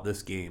difficult about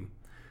this game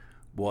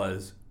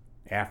was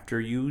after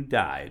you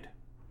died,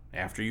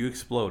 after you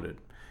exploded,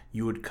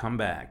 you would come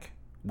back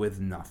with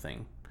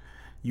nothing.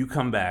 You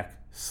come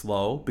back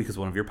slow because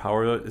one of your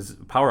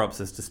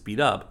power-ups is to speed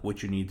up,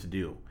 which you need to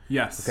do.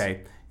 Yes.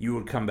 Okay. You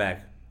would come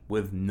back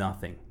with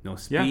nothing. No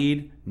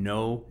speed,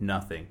 no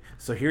nothing.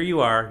 So here you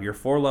are, you're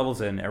 4 levels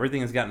in,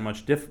 everything has gotten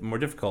much more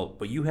difficult,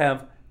 but you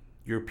have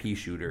your pea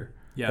shooter.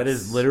 Yes. That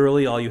is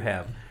literally all you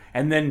have.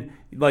 And then,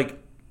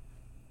 like,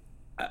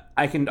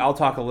 I'll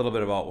talk a little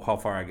bit about how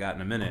far I got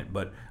in a minute,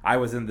 but I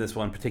was in this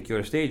one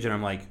particular stage, and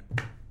I'm like,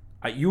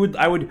 I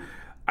would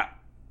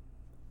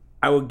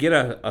get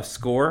a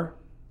score,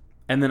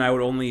 and then I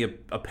would only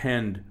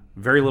append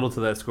very little to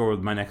that score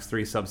with my next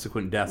 3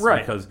 subsequent deaths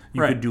because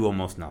you could do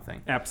almost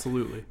nothing.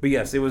 Absolutely. But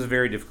yes, it was a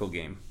very difficult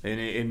game.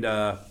 And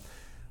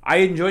I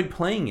enjoyed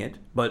playing it,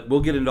 but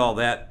we'll get into all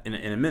that in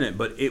a minute.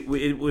 But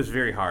it was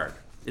very hard.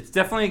 It's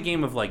definitely a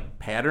game of like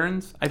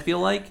patterns, I feel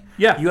like.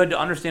 Yeah. You had to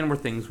understand where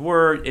things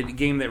were. It's a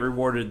game that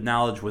rewarded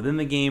knowledge within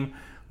the game,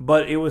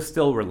 but it was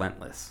still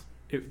relentless.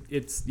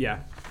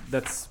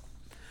 That's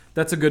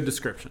a good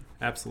description.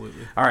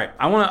 Absolutely. All right.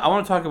 I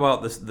want to talk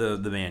about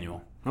the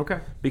manual.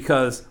 Okay.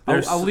 Because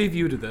I'll leave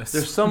you to this.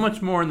 There's so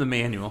much more in the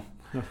manual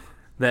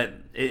that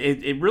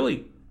it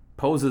really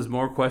poses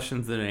more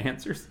questions than it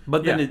answers.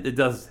 But then it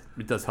does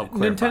help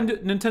clarify.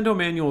 Nintendo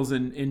manuals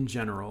in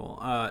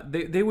general,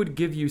 they would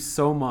give you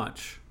so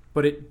much,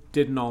 but it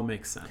didn't all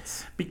make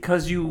sense.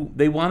 Because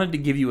they wanted to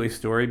give you a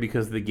story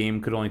because the game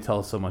could only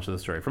tell so much of the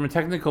story. From a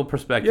technical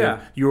perspective,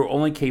 you were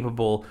only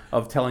capable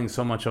of telling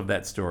so much of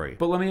that story.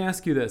 But let me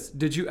ask you this.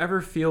 Did you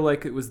ever feel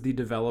like it was the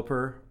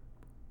developer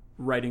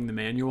writing the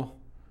manual?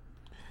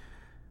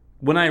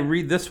 When I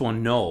read this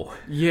one, no.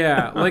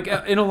 Yeah, like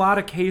in a lot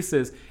of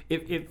cases,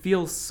 it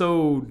feels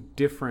so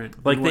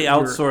different. Like they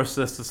outsourced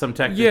this to some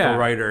technical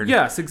writer.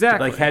 Yes,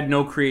 exactly. Like had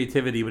no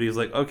creativity, but he was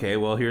like, okay,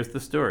 well, here's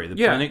the story. The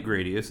planet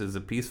Gradius is a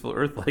peaceful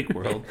Earth-like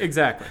world.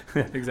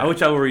 Exactly.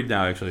 Which I will read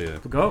now, actually.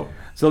 Go.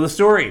 So the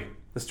story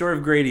of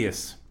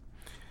Gradius.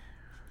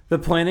 The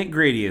planet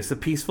Gradius, a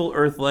peaceful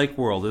Earth-like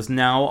world, is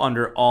now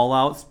under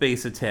all-out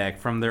space attack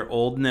from their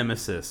old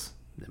nemesis.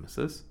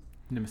 Nemesis?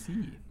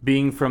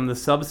 Being from the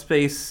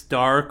subspace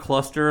star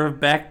cluster of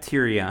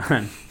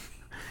Bacterion.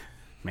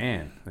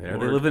 Man, are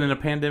they living in a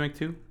pandemic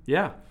too?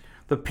 Yeah.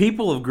 The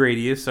people of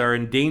Gradius are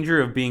in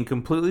danger of being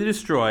completely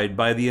destroyed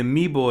by the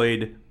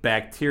amoeboid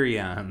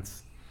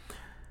Bacterions.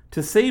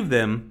 To save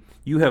them,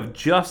 you have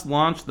just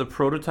launched the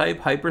prototype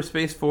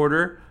hyperspace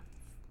fighter,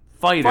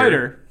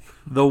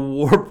 the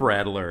Warp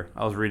Rattler.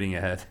 I was reading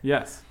ahead.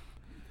 Yes.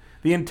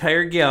 The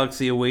entire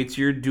galaxy awaits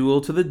your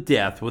duel to the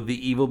death with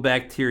the evil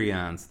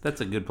Bacterions. That's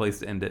a good place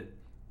to end it.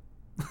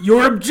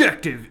 Your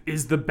objective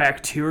is the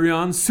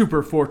Bacterion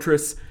super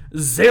fortress,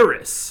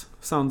 Xeris.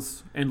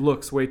 Sounds and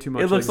looks way too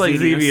much like Xevious. It looks like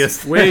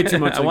Xevious. Way too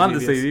much like I wanted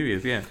to say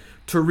Xevious, yeah.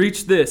 To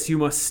reach this, you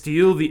must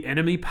steal the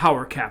enemy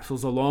power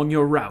capsules along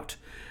your route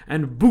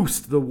and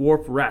boost the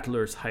Warp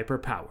Rattler's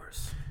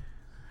hyperpowers.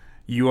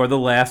 You are the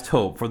last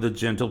hope for the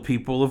gentle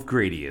people of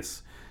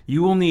Gradius.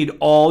 You will need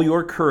all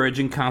your courage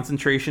and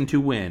concentration to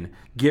win.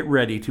 Get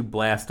ready to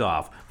blast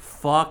off.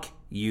 Fuck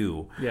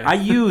you. Yeah. I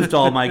used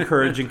all my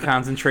courage and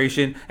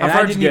concentration, and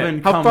I didn't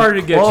even come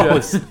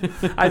close.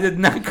 I did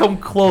not come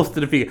close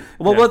to defeat.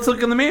 Well, let's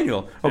look in the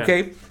manual.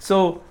 Okay,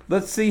 so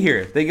let's see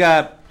here. They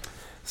got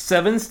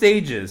 7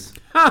 stages.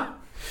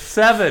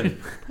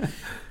 7.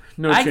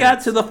 I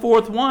got to the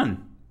 4th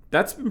one.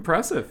 That's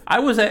impressive.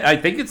 I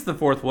think it's the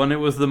 4th one. It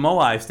was the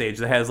Moai stage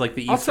that has like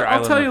the Easter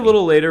Island. I'll tell you a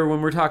little later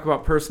when we're talking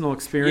about personal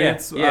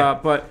experience. Yeah.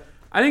 But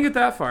I didn't get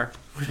that far.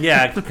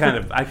 Yeah,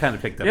 I kind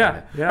of picked up on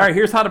it. Yeah. All right,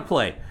 here's how to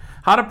play.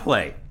 How to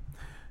play.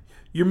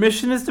 Your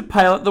mission is to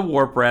pilot the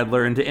Warp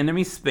Rattler into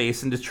enemy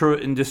space and destroy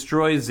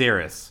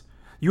Xeris.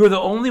 You are the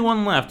only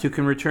one left who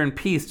can return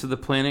peace to the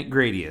planet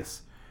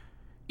Gradius.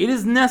 It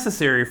is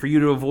necessary for you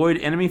to avoid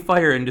enemy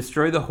fire and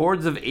destroy the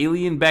hordes of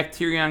alien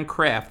Bacterion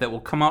craft that will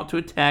come out to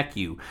attack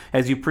you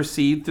as you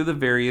proceed through the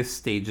various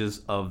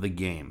stages of the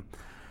game.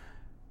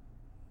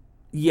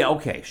 Yeah,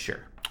 okay,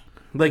 sure.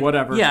 Like,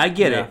 whatever. Yeah, I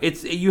get it.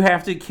 It's you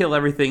have to kill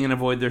everything and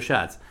avoid their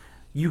shots.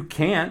 You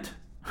can't.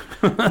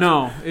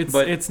 No,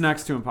 it's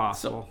next to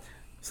impossible.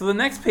 So the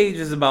next page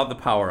is about the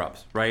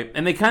power-ups, right?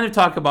 And they kind of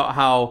talk about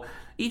how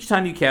each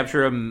time you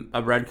capture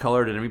a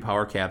red-colored enemy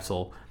power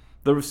capsule,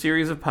 the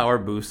series of power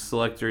boost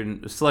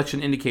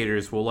selection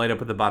indicators will light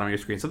up at the bottom of your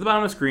screen. So at the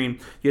bottom of the screen,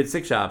 you had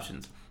 6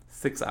 options.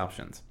 6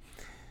 options.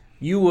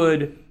 You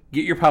would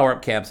get your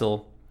power-up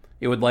capsule.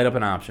 It would light up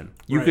an option.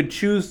 You could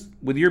choose,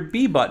 with your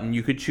B button,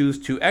 you could choose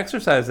to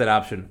exercise that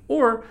option.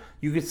 Or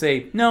you could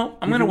say, no,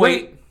 I'm going to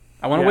wait.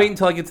 I want to wait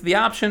until I get to the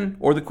option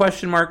or the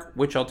question mark,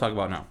 which I'll talk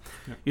about now.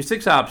 Yeah. Your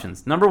 6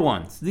 options. Number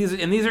 1. So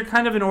these are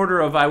kind of in order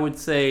of, I would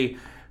say,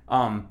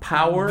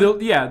 power.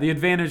 The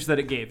advantage that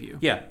it gave you.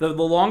 Yeah, the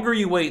longer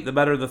you wait, the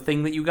better the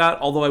thing that you got.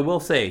 Although I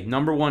will say,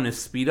 number 1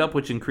 is speed up,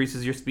 which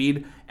increases your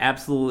speed.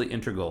 Absolutely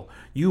integral.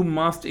 You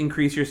must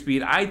increase your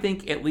speed, I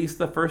think, at least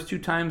the first 2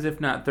 times, if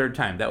not third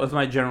time. That was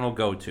my general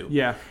go-to.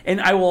 Yeah.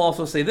 And I will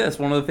also say this.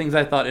 One of the things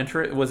I thought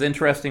was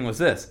interesting was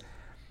this.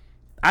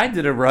 I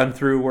did a run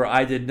through where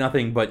I did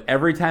nothing, but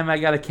every time I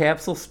got a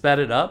capsule, sped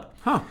it up.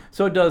 Huh.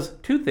 So it does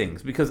 2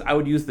 things, because I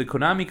would use the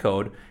Konami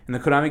code, and the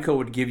Konami code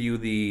would give you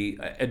the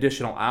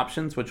additional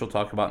options, which we'll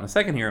talk about in a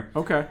second here.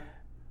 Okay.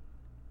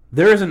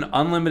 There is an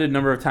unlimited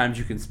number of times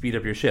you can speed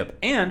up your ship.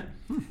 And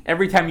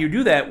every time you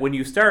do that, when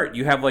you start,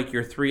 you have like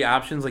your 3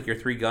 options, like your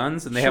 3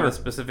 guns, and they have a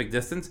specific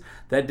distance.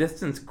 That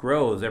distance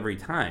grows every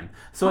time.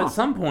 So at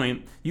some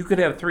point, you could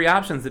have 3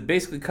 options that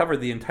basically cover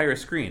the entire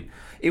screen.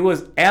 It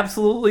was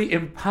absolutely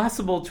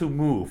impossible to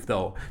move,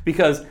 though,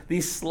 because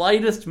the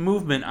slightest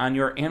movement on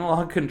your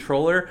analog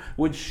controller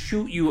would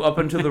shoot you up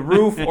into the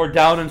roof or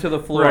down into the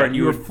floor. Right, and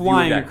you were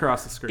flying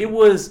across the screen. It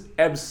was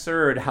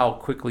absurd how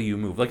quickly you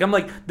move. Like, I'm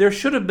like, there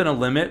should have been a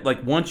limit.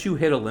 Like, once you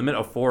hit a limit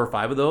of 4 or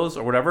 5 of those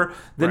or whatever,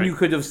 then you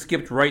could have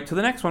skipped right to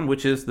the next one,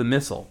 which is the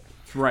missile.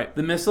 Right.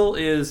 The missile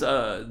is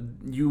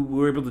you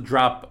were able to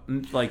drop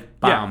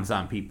like bombs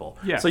on people.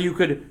 Yeah. So you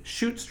could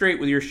shoot straight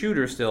with your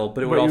shooter still,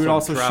 but it would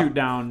also drop shoot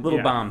down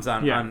little bombs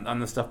on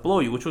the stuff below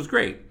you, which was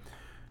great.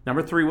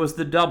 Number 3 was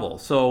the double.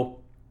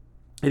 So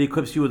it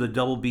equips you with a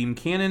double beam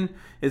cannon.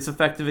 It's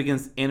effective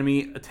against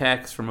enemy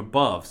attacks from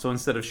above. So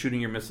instead of shooting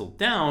your missile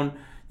down,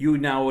 you'd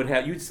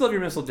still have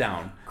your missile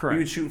down. Correct. You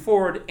would shoot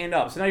forward and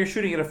up. So now you're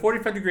shooting at a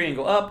 45-degree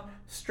angle up,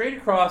 straight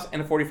across,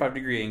 and a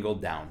 45-degree angle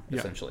down,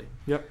 essentially.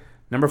 Yep.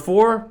 Number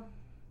 4,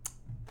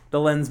 the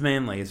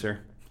Lensman laser.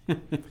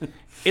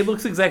 It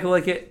looks exactly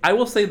like it. I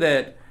will say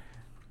that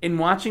in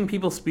watching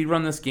people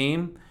speedrun this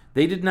game,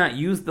 they did not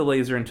use the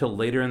laser until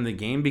later in the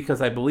game because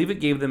I believe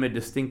it gave them a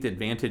distinct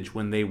advantage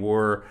when they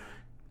were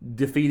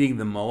defeating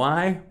the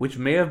Moai, which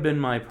may have been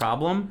my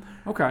problem.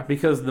 Okay.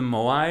 Because the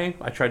Moai,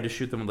 I tried to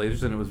shoot them with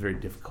lasers and it was very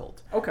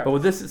difficult. Okay. But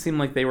with this, it seemed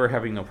like they were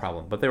having no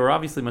problem. But they were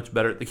obviously much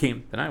better at the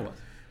game than I was.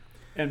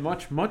 And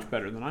much, much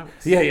better than I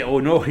was. Yeah. Oh,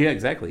 no. Yeah,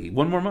 exactly.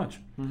 One more much.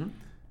 Mm-hmm.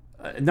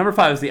 Number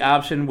 5 is the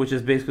option, which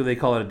is basically they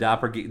call it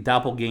a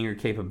doppelganger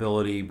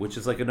capability, which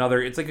is like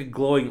it's like a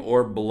glowing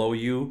orb below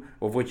you,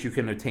 of which you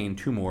can attain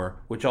 2 more,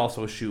 which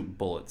also shoot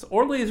bullets.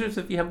 Or lasers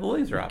if you have the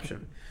laser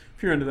option.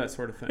 If you're into that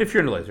sort of thing. If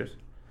you're into lasers.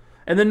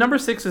 And then number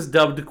 6 is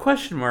dubbed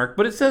question mark,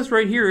 but it says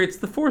right here it's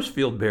the force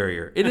field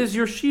barrier. It is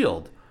your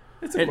shield.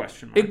 It's a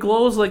question mark. It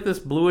glows like this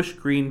bluish,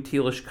 green,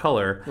 tealish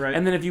color. Right.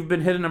 And then if you've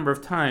been hit a number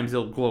of times,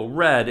 it'll glow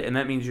red, and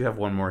that means you have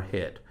 1 more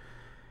hit.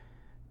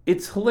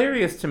 It's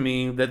hilarious to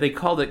me that they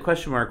called it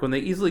question mark when they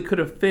easily could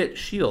have fit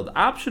shield.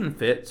 Option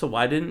fit, so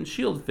why didn't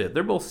shield fit?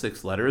 They're both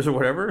 6 letters or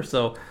whatever.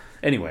 So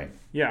anyway.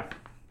 Yeah.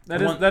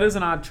 That is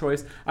an odd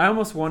choice. I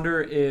almost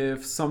wonder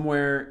if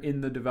somewhere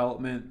in the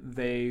development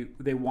they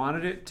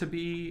wanted it to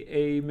be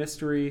a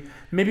mystery.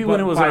 Maybe when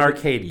it was an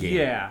arcade game.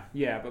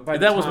 Yeah. But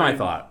that was my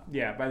thought.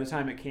 Yeah, by the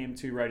time it came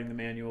to writing the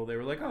manual, they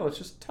were like, "Oh, let's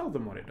just tell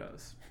them what it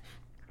does."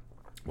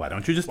 Why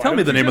don't you just tell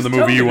me the name of the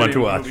movie you want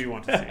to watch?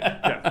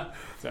 Yeah,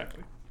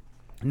 exactly.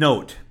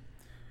 Note: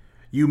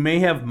 you may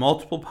have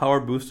multiple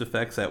power boost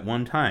effects at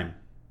one time,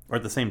 or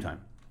at the same time.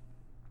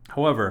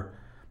 However,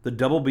 the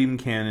double beam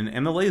cannon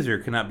and the laser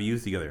cannot be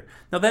used together.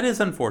 Now that is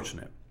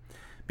unfortunate,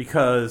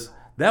 because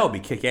that would be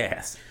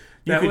kick-ass.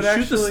 You could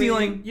shoot the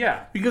ceiling.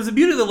 Yeah. Because the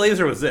beauty of the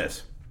laser was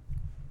this.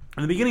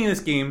 In the beginning of this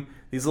game,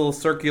 these little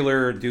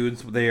circular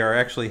dudes, they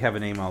actually have a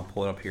name, I'll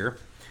pull it up here.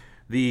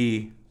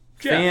 The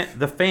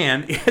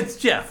fan, it's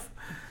Jeff.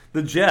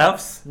 The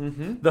Jeffs,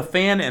 the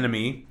fan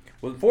enemy,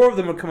 well, 4 of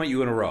them would come at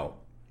you in a row.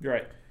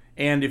 Right.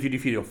 And if you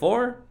defeat a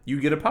 4, you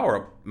get a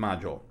power-up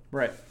module.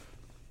 Right.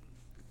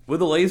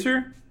 With a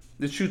laser,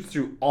 that shoots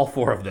through all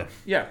 4 of them.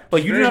 Yeah.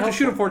 Like, you don't have to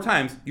shoot it 4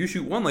 times. You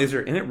shoot one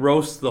laser, and it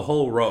roasts the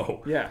whole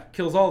row. Yeah,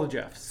 kills all the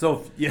Jeffs.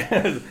 So,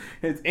 yeah,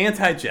 it's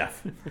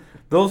anti-Jeff.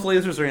 Those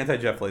lasers are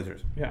anti-Jeff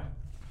lasers. Yeah.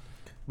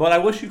 But I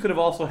wish you could have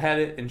also had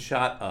it and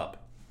shot up.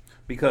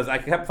 Because I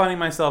kept finding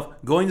myself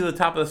going to the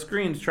top of the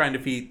screen to try and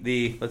defeat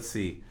the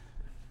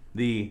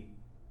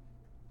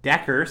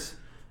Dackers.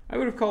 I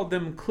would have called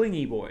them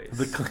clingy boys.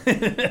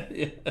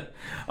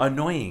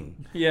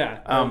 Annoying.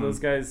 Yeah, those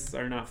guys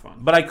are not fun.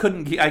 But I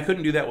couldn't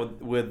do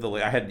that with the.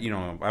 I had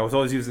I was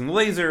always using the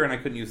laser and I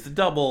couldn't use the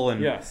double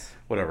and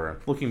whatever.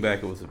 Looking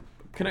back, it was a.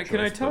 Can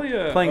I tell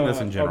you? Playing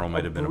this in general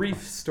might have been a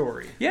brief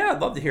story. Yeah,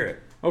 I'd love to hear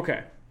it.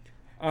 Okay.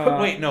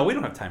 Wait, no, we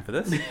don't have time for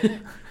this.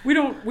 we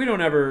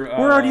don't ever.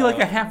 We're already like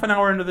a half an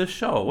hour into this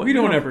show. We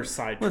don't ever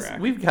sidetrack.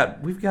 Listen, we've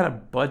got a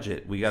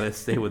budget. We got to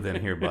stay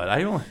within here, bud. I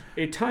don't.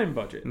 A time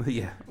budget.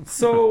 Yeah.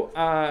 So.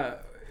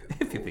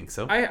 If you think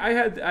so. I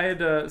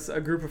had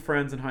a group of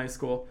friends in high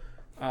school.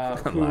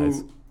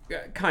 Who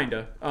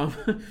kinda.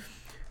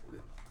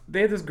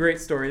 They had this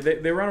great story.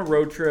 They were on a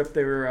road trip.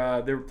 They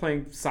were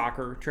playing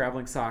soccer,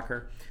 traveling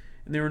soccer,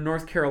 and they were in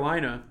North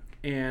Carolina.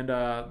 And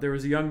there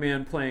was a young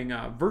man playing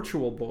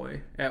Virtual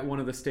Boy at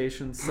one of the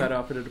stations set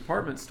up at a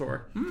department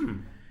store.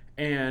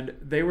 And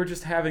they were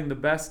just having the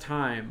best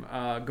time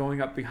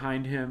going up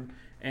behind him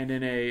and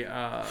in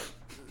a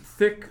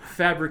thick,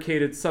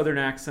 fabricated Southern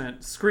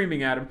accent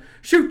screaming at him,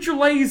 "Shoot your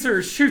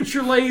lasers! Shoot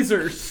your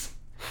lasers!"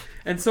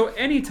 And so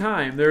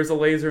anytime there's a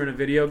laser in a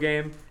video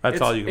game,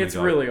 it's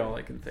really all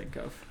I can think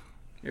of.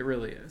 It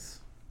really is.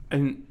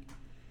 And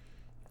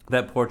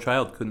that poor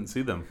child couldn't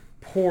see them.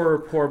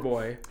 Poor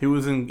boy. He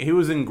was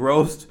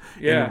engrossed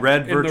in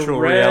red virtual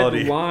reality.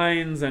 Red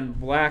lines and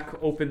black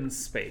open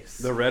space.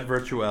 The red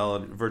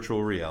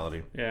virtual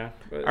reality. Yeah.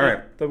 All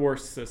right. The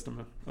worst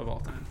system of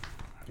all time.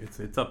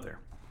 It's up there.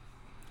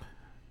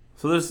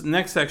 So this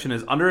next section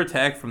is Under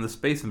Attack from the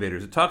Space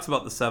Invaders. It talks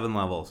about the 7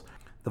 levels.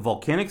 The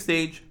volcanic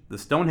stage, the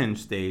Stonehenge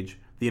stage,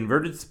 the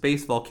inverted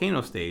space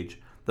volcano stage,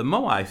 the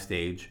Moai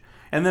stage,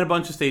 and then a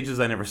bunch of stages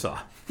I never saw.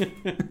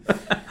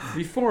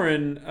 The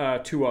foreign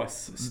to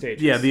us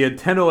stages. Yeah, the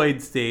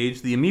Attenoid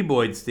stage, the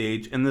Amoeboid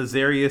stage, and the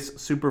Xarius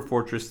Super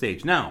Fortress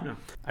stage. Now,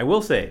 I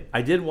will say,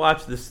 I did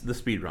watch the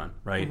speed run,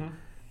 right? Mm-hmm.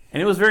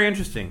 And it was very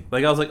interesting.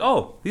 Like, I was like,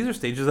 oh, these are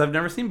stages I've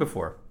never seen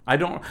before. I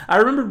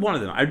remembered one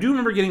of them. I do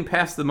remember getting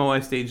past the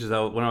Moai stages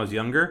when I was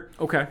younger.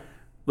 Okay.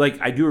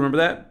 Like, I do remember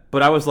that,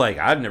 but I was like,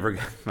 I've never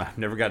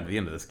gotten to the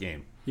end of this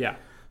game. Yeah.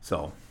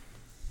 So,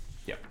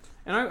 yeah.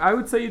 And I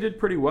would say you did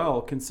pretty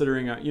well,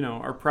 considering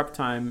our prep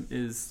time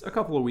is a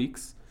couple of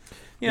weeks.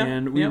 Yeah.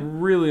 And we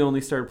really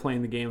only started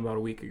playing the game about a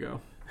week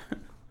ago.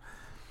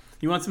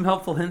 You want some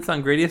helpful hints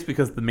on Gradius?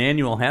 Because the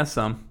manual has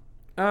some.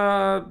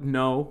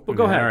 No. But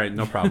go ahead. All right,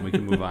 no problem. We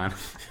can move on.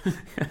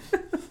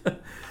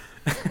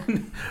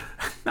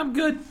 I'm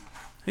good.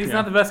 He's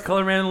not the best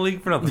color man in the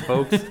league for nothing,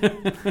 folks.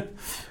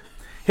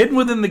 Hidden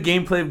within the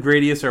gameplay of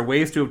Gradius are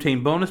ways to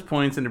obtain bonus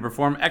points and to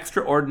perform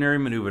extraordinary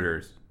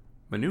maneuvers.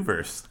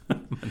 Maneuvers.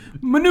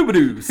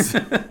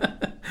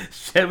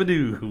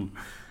 Shabadoo.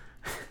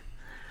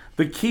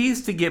 The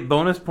keys to get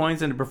bonus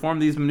points and to perform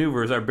these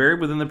maneuvers are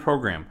buried within the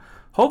program.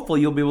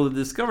 Hopefully, you'll be able to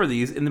discover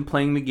these in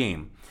playing the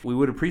game. We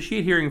would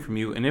appreciate hearing from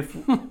you, and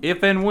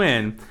if and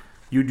when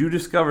you do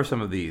discover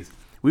some of these,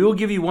 we will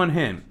give you one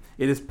hint.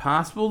 It is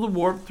possible to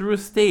warp through a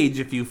stage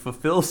if you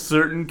fulfill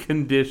certain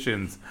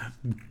conditions.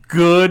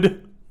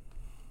 Good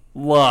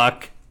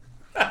luck.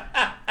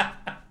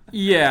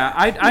 Yeah,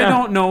 I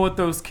don't know what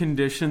those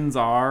conditions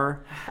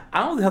are.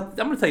 I'm going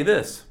to tell you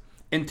this.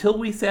 Until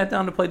we sat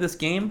down to play this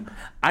game,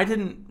 I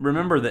didn't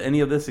remember that any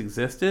of this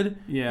existed.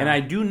 Yeah. And I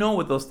do know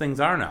what those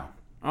things are now.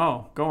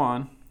 Oh, go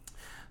on.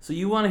 So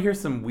you want to hear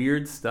some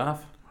weird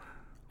stuff?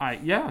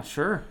 Yeah,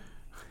 sure.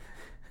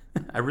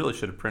 I really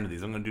should have printed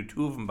these. I'm going to do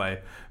 2 of them by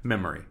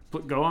memory.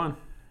 Go on.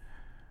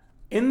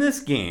 In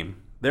this game,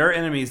 there are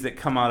enemies that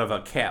come out of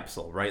a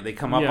capsule, right? They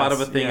come up out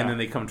of a thing and then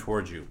they come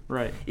towards you.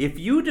 Right. If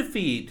you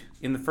defeat,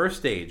 in the first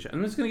stage,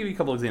 I'm just going to give you a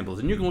couple examples,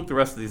 and you can look the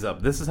rest of these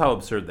up. This is how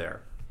absurd they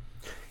are.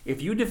 If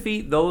you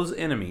defeat those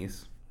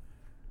enemies,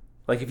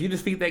 like if you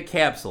defeat that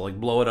capsule, like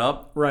blow it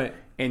up, right,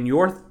 and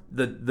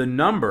the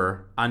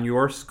number on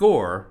your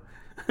score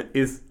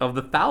is of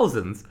the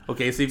thousands.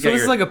 Okay, so this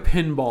is like a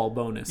pinball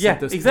bonus. Yeah,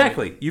 at this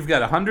exactly. point. You've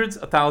got hundreds,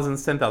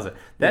 thousands, 10,000.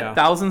 That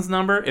thousands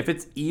number, if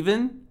it's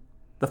even,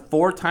 the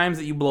 4 times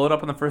that you blow it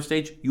up on the first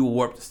stage, you will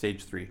warp to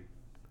stage 3.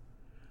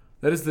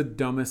 That is the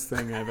dumbest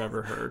thing I've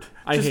ever heard.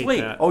 I Just hate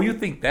wait. that. Oh, you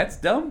think that's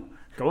dumb?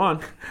 Go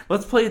on.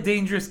 Let's play a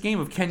dangerous game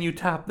of can you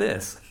top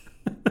this?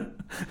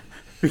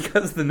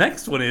 Because the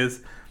next one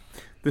is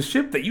the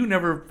ship that you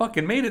never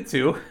fucking made it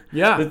to.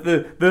 Yeah.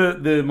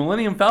 The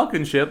Millennium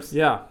Falcon ships.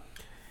 Yeah.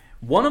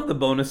 One of the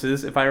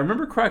bonuses, if I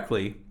remember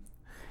correctly,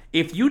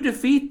 if you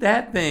defeat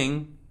that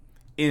thing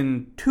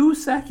in 2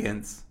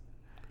 seconds,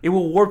 it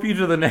will warp you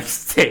to the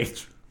next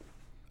stage.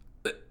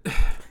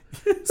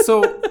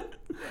 So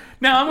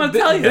now I'm going to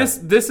tell you.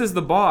 This is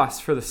the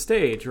boss for the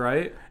stage,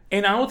 right?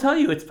 And I will tell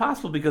you, it's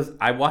possible because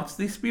I watched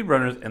these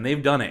speedrunners and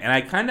they've done it. And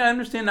I kind of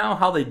understand now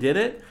how they did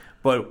it,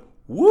 but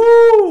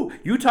Woo!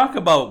 You talk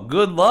about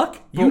good luck.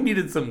 You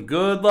needed some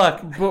good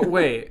luck. But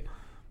wait,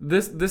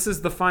 this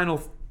is the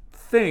final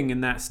thing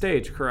in that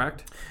stage,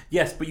 correct?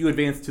 Yes, but you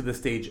advance to the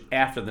stage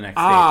after the next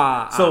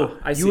stage. So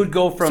you would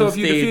go from. So if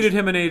you defeated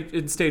him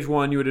in stage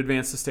 1, you would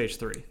advance to stage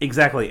 3.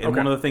 Exactly. And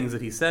one of the things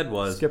that he said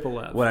was, skip a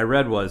level. What I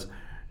read was,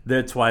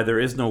 that's why there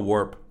is no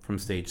warp from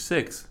stage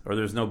 6, or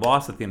there's no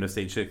boss at the end of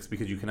stage 6,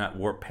 because you cannot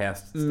warp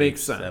past stage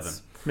 7.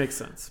 Makes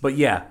sense. But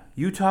yeah,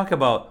 you talk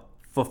about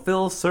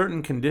fulfill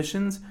certain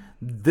conditions.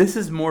 This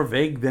is more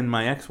vague than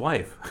my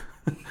ex-wife.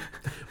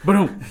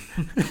 Boom.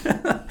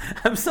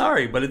 I'm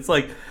sorry, but it's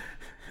like,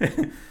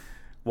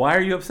 why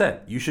are you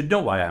upset? You should know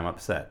why I'm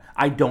upset.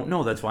 I don't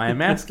know. That's why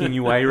I'm asking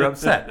you why you're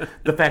upset.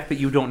 The fact that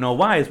you don't know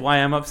why is why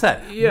I'm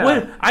upset.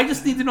 Yeah. I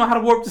just need to know how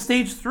to warp to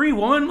stage 3,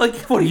 woman. Like,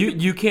 what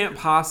you can't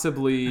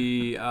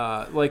possibly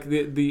like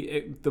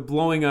the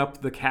blowing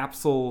up the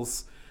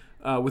capsules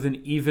with an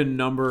even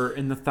number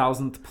in the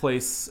 1,000th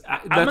place.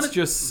 That's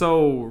just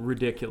so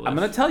ridiculous. I'm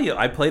going to tell you,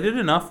 I played it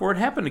enough where it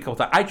happened a couple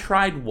times. I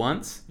tried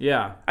once.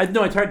 Yeah. I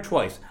tried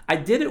twice. I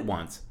did it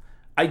once.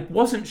 I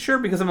wasn't sure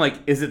because I'm like,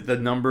 is it the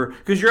number?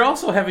 Because you're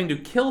also having to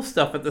kill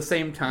stuff at the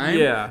same time.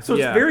 Yeah. So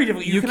it's very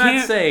difficult. You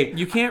cannot say...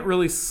 You can't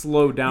really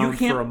slow down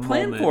for a moment. You can't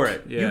plan for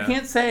it. Yeah. You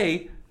can't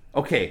say,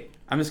 okay,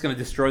 I'm just going to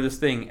destroy this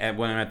thing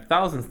when I'm at the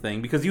 1,000th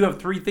thing, because you have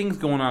 3 things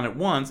going on at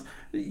once.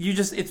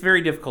 It's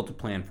very difficult to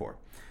plan for.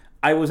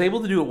 I was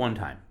able to do it one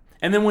time.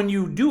 And then when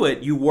you do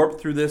it, you warp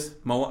through this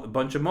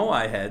bunch of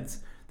Moai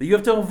heads that you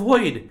have to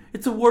avoid.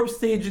 It's a warp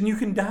stage and you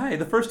can die.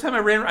 The first time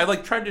I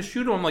tried to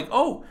shoot him. I'm like,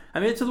 oh, I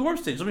made it to the warp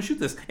stage. Let me shoot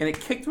this. And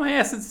it kicked my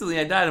ass instantly.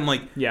 I died. I'm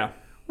like, yeah,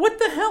 what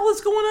the hell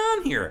is going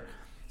on here?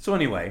 So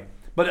anyway,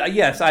 but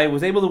yes, I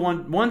was able to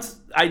once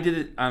I did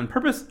it on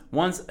purpose.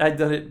 Once I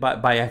did it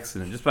by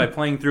accident, just by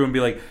playing through and be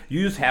like,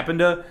 you just happen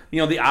to,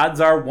 the odds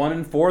are 1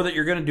 in 4 that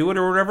you're going to do it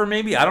or whatever,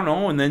 maybe. I don't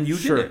know. And then you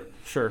did it.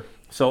 Sure.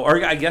 So,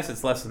 or I guess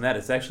it's less than that.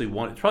 It's actually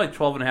it's probably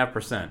 12.5%.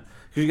 Because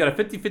you got a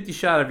 50-50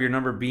 shot of your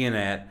number being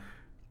at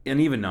an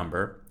even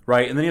number,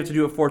 right? And then you have to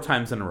do it 4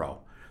 times in a row.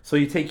 So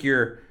you take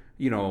your,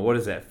 what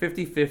is that?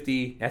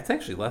 50-50. That's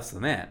actually less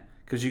than that.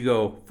 Because you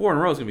go 4 in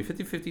a row, it's going to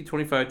be 50-50,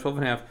 25,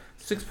 12.5,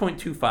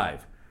 6.25.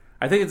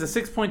 I think it's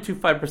a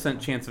 6.25%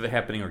 chance of it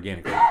happening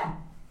organically.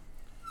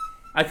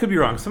 I could be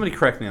wrong. Somebody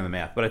correct me on the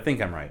math, but I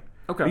think I'm right.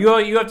 Okay.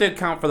 You have to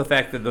account for the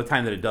fact that the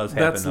time that it does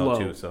happen, that's though, low.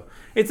 too. So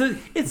it's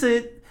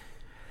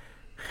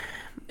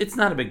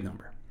not a big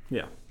number.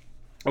 Yeah.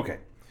 Okay.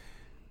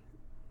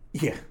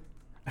 Yeah.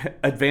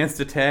 Advanced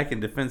attack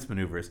and defense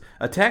maneuvers.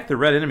 Attack the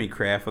red enemy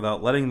craft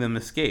without letting them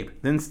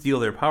escape, then steal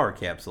their power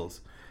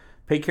capsules.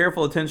 Pay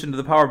careful attention to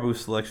the power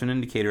boost selection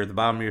indicator at the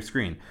bottom of your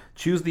screen.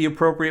 Choose the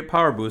appropriate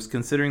power boost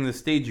considering the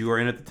stage you are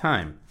in at the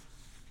time.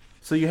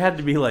 So you had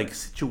to be,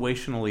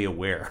 situationally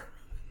aware.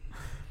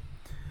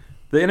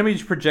 The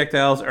enemy's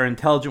projectiles are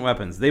intelligent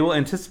weapons. They will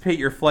anticipate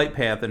your flight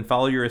path and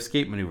follow your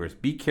escape maneuvers.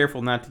 Be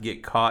careful not to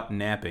get caught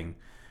napping.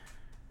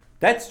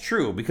 That's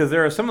true, because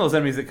there are some of those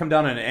enemies that come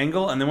down at an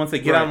angle, and then once they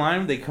get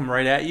online, they come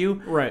right at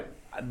you. Right.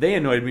 They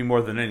annoyed me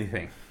more than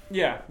anything.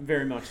 Yeah,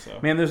 very much so.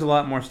 Man, there's a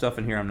lot more stuff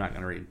in here I'm not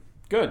going to read.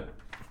 Good.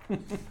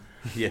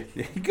 Yeah,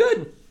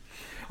 good.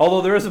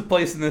 Although there is a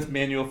place in this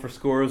manual for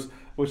scores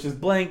which is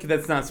blank.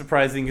 That's not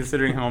surprising,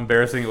 considering how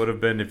embarrassing it would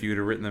have been if you would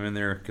have written them in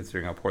there,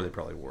 considering how poor they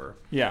probably were.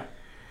 Yeah.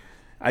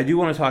 I do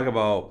want to talk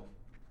about...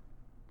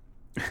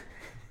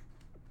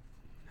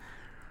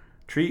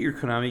 Treat your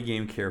Konami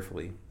game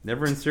carefully.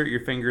 Never insert your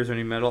fingers or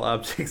any metal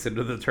objects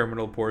into the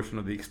terminal portion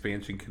of the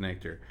expansion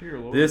connector. Dear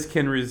Lord. This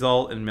can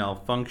result in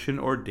malfunction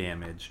or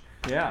damage.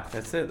 Yeah.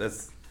 That's it.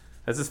 That's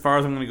as far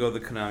as I'm going to go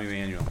with the Konami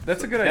manual.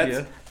 That's a good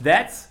idea.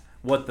 That's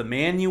what the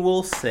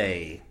manual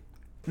say.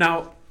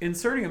 Now,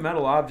 inserting a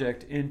metal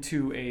object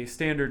into a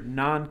standard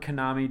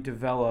non-Konami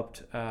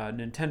developed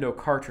Nintendo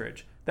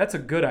cartridge, that's a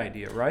good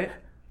idea, right?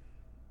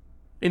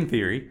 In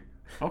theory.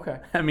 Okay.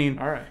 I mean,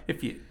 all right.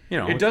 If you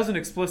it doesn't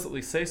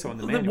explicitly say so in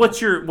the manual.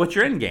 What's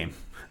your end game?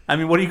 I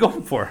mean, what are you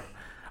going for?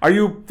 Are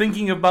you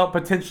thinking about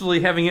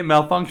potentially having it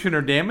malfunction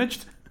or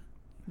damaged?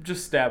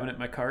 Just stabbing at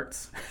my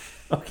carts.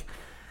 Okay.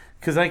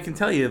 Because I can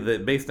tell you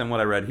that based on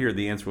what I read here,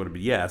 the answer would be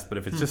yes. But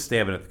if it's just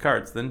stabbing at the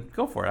carts, then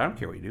go for it. I don't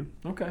care what you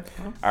do. Okay.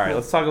 Well, all right,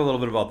 let's talk a little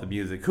bit about the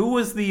music. Who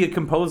was the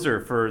composer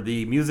for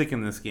the music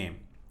in this game?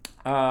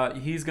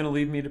 He's going to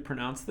lead me to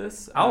pronounce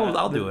this.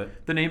 I'll do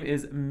it. The name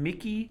is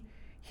Miki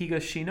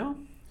Higashino.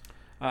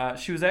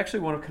 She was actually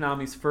one of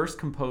Konami's first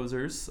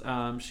composers.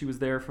 She was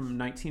there from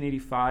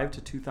 1985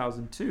 to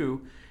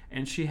 2002,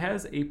 and she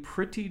has a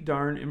pretty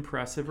darn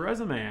impressive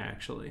resume,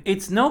 actually.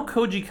 It's no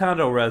Koji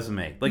Kondo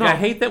resume. No. I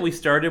hate that we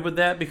started with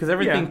that because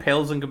everything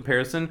pales in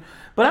comparison.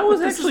 But I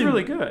was actually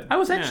really good. I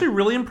was actually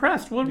really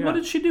impressed. What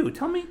did she do?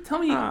 Tell me.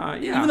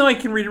 Even though I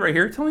can read it right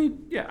here, tell me.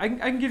 Yeah, I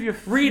can give you a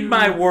few... Read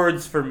my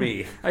words for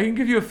me. I can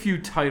give you a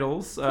few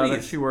titles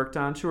that she worked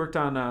on. She worked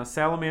on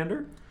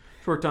Salamander.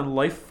 She worked on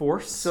Life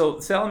Force.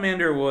 So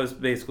Salamander was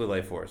basically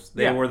Life Force.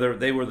 They were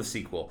the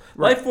sequel.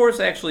 Right. Life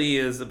Force actually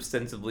is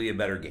ostensibly a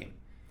better game,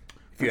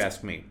 if you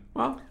ask me.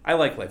 Well, I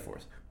like Life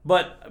Force,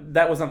 But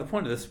that was not the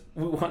point of this.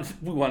 We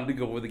wanted to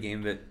go with a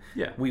game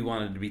that we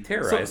wanted to be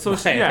terrorized. So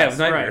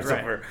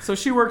So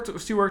she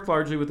worked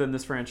largely within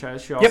this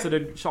franchise. She also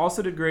did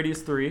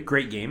Gradius 3.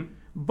 Great game.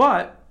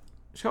 But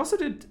she also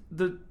did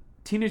the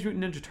Teenage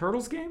Mutant Ninja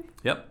Turtles game.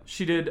 Yep.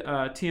 She did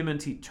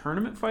TMNT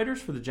Tournament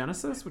Fighters for the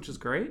Genesis, which is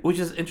great. Which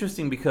is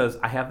interesting because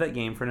I have that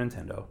game for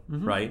Nintendo,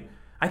 right?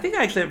 I think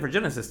I actually have it for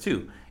Genesis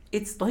too.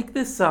 It's like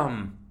this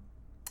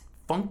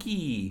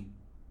funky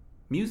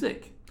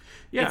music.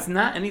 Yeah. It's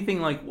not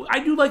anything like... I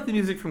do like the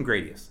music from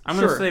Gradius. I'm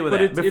going to say with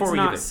that before we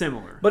get it. It's not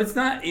similar. But it's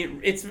not...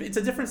 It's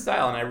a different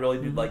style, and I really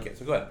do like it.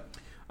 So go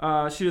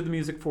ahead. She did the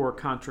music for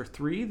Contra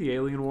 3, the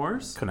Alien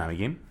Wars. Konami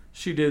game.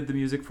 She did the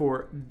music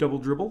for Double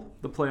Dribble,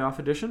 the Playoff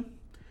Edition.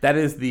 That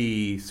is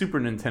the Super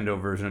Nintendo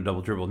version of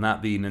Double Dribble,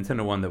 not the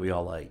Nintendo one that we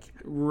all like.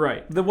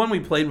 Right. The one we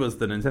played was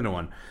the Nintendo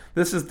one.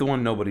 This is the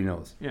one nobody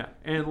knows. Yeah.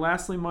 And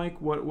lastly,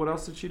 Mike, what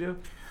else did she do?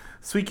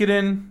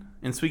 Suikoden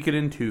and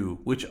Suikoden 2,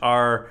 which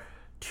are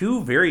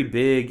two very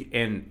big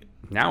and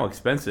now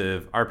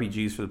expensive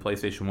RPGs for the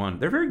PlayStation 1.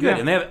 They're very good,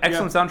 and they have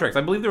excellent soundtracks.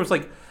 I believe there was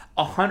like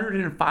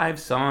 105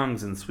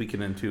 songs in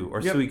Suikoden 2, or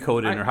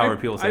Suikoden, or however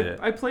people say it.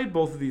 I played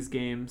both of these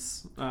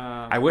games.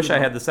 I wish I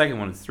had the second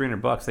one. It's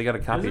 $300. They got a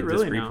copy of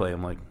Disc Replay.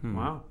 I'm like,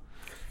 wow.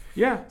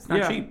 Yeah, it's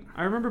not cheap.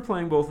 I remember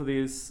playing both of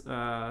these,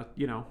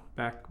 back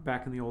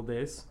in the old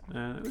days.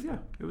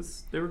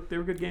 They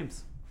were good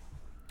games.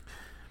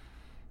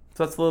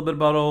 So that's a little bit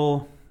about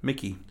old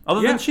Mickey.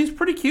 Other than she's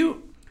pretty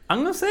cute. I'm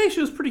gonna say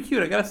she was pretty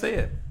cute. I gotta say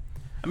it.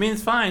 I mean,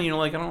 it's fine. I don't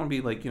want to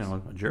be like,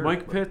 a jerk.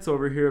 Mike Pitts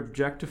over here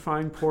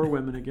objectifying poor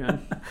women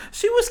again.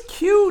 She was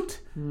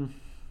cute.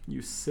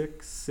 You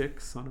sick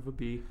son of a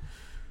bee.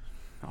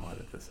 I'll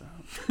edit this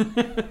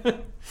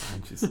out.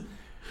 She's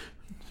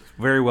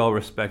very well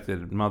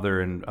respected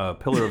mother and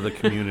pillar of the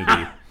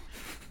community.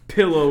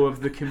 Pillow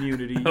of the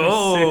community. You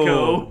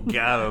sicko.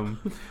 Got him.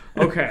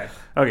 Okay.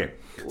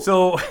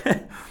 So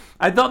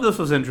I thought this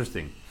was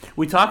interesting.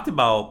 We talked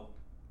about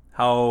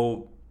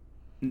how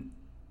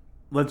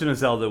Legend of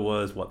Zelda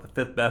was the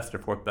fifth best or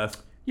fourth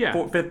best?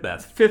 Yeah, fifth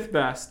best. Fifth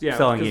best, yeah.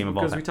 Selling game of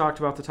all time. Because we talked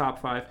about the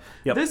top 5.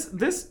 Yep.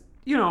 This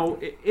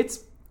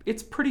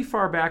it's pretty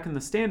far back in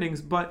the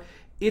standings, but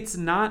it's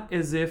not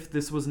as if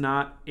this was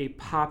not a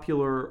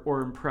popular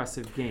or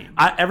impressive game.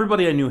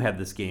 Everybody I knew had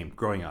this game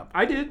growing up.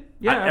 I did.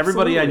 Yeah,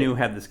 everybody I knew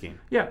had this game.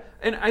 Yeah,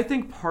 and I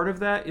think part of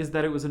that is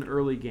that it was an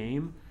early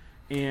game.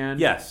 And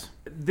yes,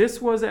 this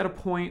was at a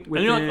point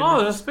within... And you're like,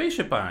 there's a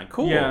spaceship on it.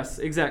 Cool. Yes,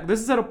 exactly. This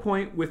is at a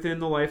point within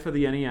the life of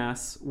the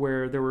NES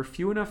where there were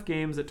few enough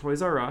games at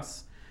Toys R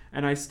Us.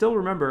 And I still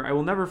remember, I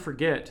will never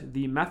forget,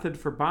 the method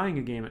for buying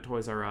a game at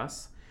Toys R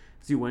Us.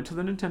 Is you went to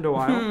the Nintendo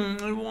aisle.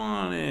 I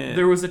want it.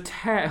 There was a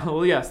tag...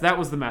 Well, yes, that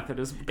was the method.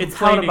 It's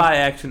how to buy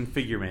Action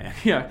Figure Man.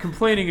 Yeah,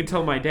 complaining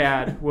until my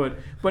dad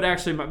would... But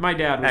actually, my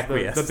dad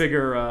was the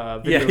bigger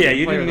video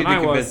game player than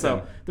I was.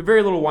 So the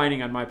very little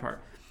whining on my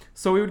part.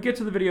 So we would get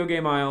to the video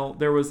game aisle.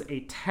 There was a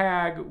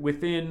tag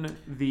within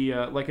the,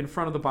 in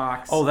front of the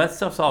box. Oh, that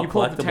stuff's all collectible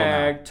now. You pulled the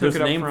tag, took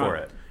it up front. There's a name for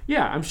it.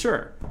 Yeah, I'm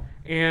sure.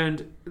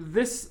 And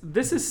this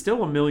is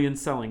still a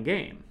million-selling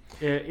game.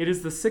 It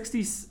is the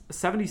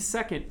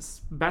 72nd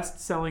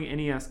best-selling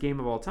NES game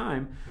of all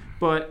time.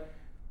 But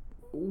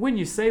when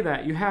you say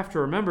that, you have to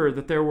remember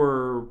that there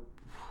were,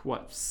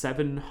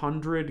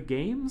 700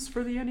 games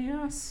for the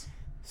NES?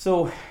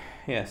 So...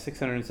 Yeah,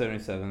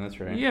 677,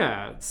 that's right.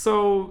 Yeah,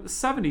 so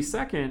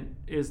 72nd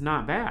is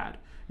not bad.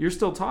 You're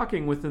still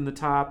talking within the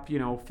top,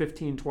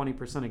 15,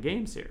 20% of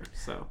games here.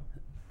 So,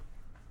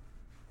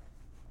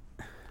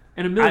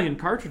 and a million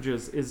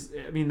cartridges is,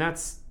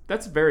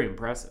 that's very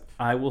impressive.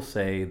 I will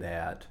say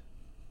that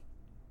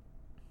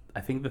I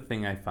think the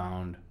thing I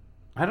found,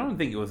 I don't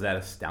think it was that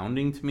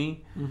astounding to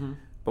me,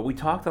 but we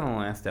talked on the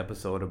last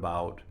episode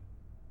about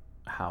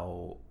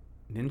how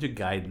Ninja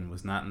Gaiden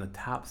was not in the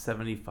top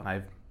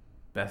 75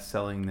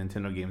 best-selling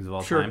Nintendo games of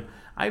all time.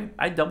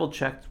 I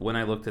double-checked when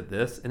I looked at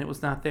this, and it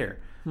was not there.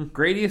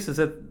 Gradius is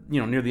at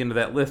near the end of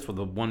that list with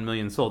the 1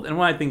 million sold. And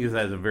what I think is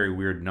that is a very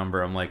weird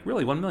number. I'm like,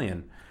 really, 1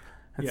 million?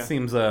 That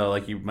seems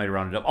like you might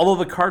round it up.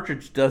 Although the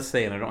cartridge does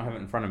say, and I don't have it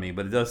in front of me,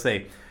 but it does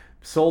say,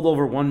 sold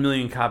over 1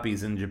 million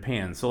copies in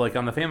Japan. So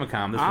on the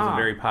Famicom, this was a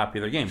very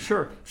popular game.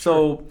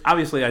 So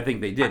obviously I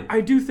think they did. I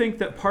do think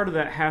that part of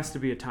that has to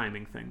be a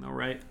timing thing, though,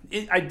 right?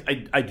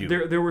 I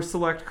do. There were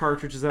select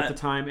cartridges at the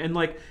time, and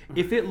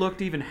if it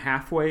looked even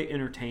halfway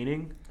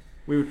entertaining,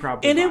 we would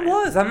probably buy it.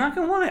 Was. I'm not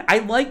going to lie. I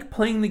like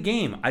playing the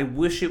game. I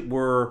wish it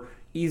were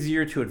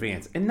easier to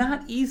advance. And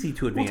not easy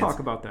to advance. We'll talk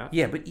about that.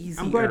 Yeah, but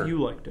easier. I'm glad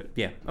you liked it.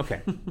 Yeah,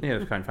 okay. Yeah, it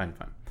was fine.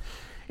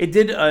 It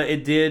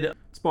did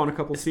spawn a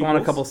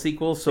couple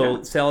sequels.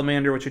 So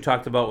Salamander, which you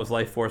talked about, was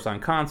Life Force on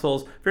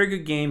consoles. Very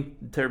good game.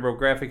 Turbo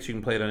graphics. You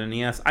can play it on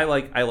NES. I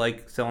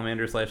like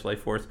Salamander /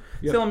 Life Force.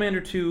 Yep.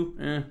 Salamander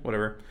 2,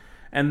 whatever.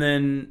 And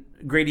then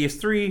Gradius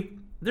 3.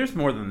 There's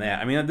more than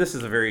that. This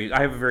is I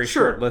have a very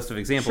short list of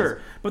examples.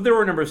 But there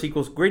were a number of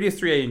sequels. Gradius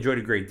 3 I enjoyed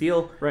a great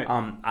deal. Right.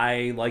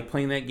 I like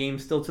playing that game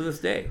still to this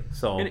day.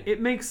 So and it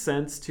makes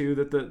sense too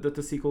that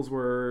the sequels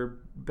were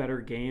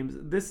better games.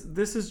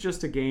 This is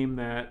just a game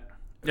that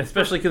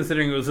Especially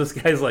considering it was this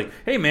guy's like,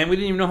 hey man, we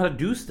didn't even know how to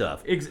do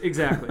stuff.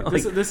 Exactly.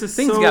 Like, this is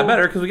things got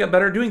better because we got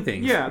better at doing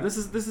things. Yeah, this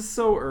is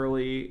so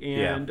early,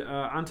 and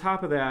on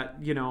top of that,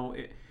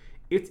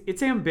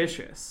 it's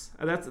ambitious.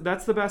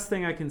 That's the best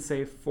thing I can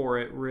say for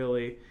it.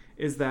 Really,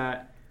 is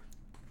that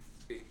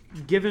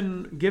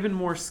given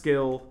more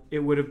skill, it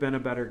would have been a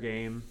better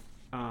game,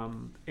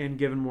 and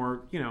given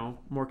more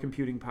more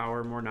computing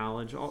power, more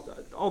knowledge,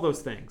 all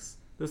those things,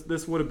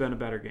 this would have been a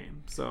better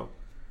game. So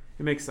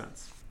it makes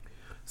sense.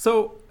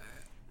 So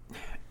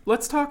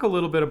let's talk a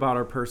little bit about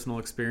our personal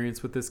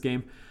experience with this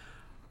game.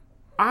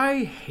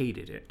 I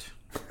hated it.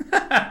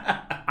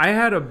 I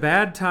had a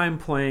bad time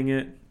playing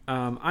it.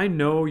 I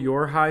know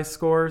your high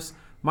scores.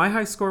 My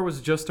high score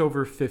was just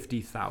over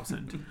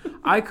 50,000.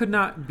 I could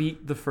not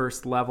beat the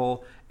first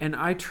level, and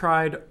I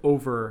tried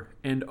over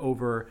and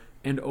over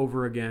and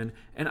over again,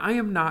 and I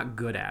am not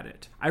good at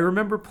it. I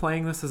remember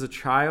playing this as a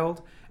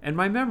child, and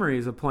my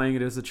memories of playing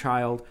it as a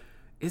child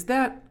is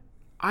that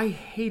I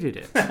hated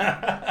it.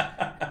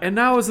 And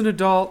now as an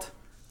adult,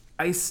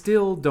 I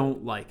still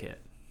don't like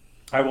it.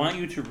 I want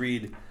you to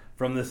read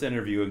from this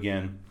interview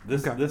again.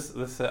 This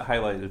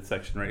highlighted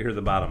section right here at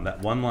the bottom,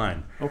 that one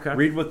line. Okay.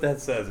 Read what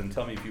that says and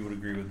tell me if you would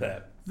agree with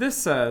that. This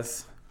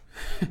says,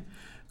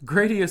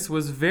 Gradius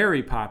was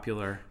very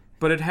popular,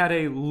 but it had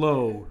a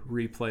low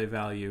replay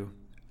value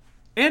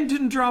and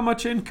didn't draw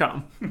much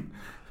income.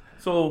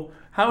 So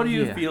how do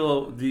you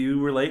feel? Do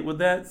you relate with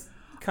that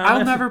comment?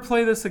 I'll never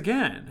play this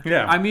again.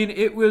 Yeah. I mean,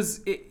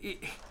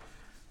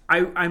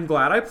 I'm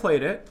glad I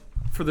played it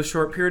for the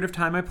short period of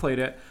time I played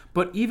it,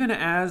 but even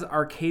as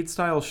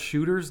arcade-style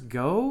shooters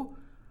go,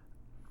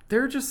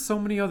 there are just so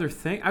many other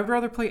things. I'd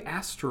rather play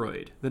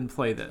Asteroid than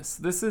play this.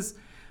 This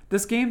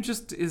game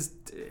just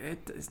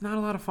it's not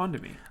a lot of fun to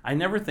me. I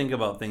never think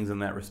about things in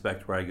that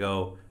respect where I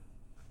go,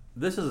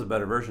 this is a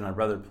better version, I'd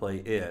rather play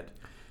it.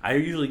 I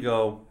usually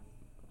go,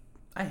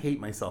 I hate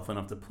myself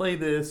enough to play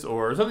this,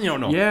 or something.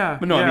 No. Yeah.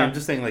 But no, yeah. I mean, I'm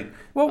just saying, like.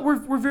 Well,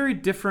 we're very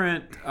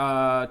different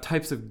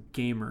types of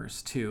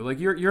gamers too. Like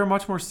you're a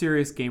much more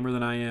serious gamer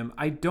than I am.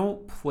 I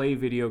don't play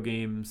video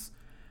games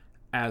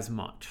as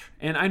much,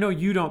 and I know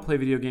you don't play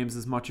video games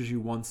as much as you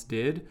once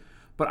did.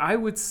 But I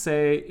would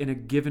say in a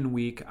given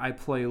week, I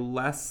play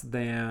less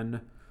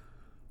than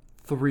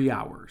 3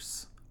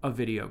 hours of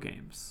video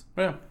games.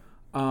 Yeah.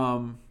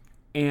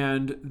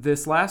 And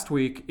this last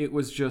week, it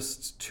was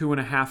just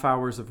 2.5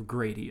 hours of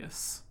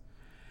Gradius.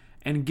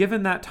 And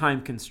given that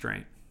time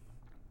constraint,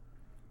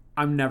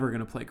 I'm never going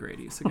to play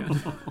Gradius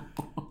again.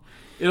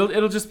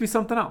 It'll just be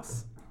something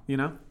else.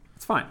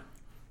 It's fine.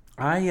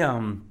 I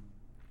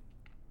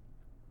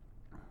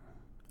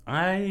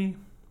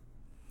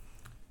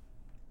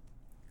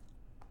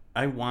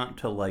want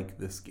to like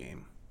this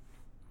game.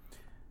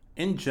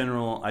 In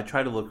general, I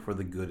try to look for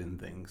the good in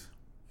things.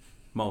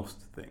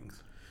 Most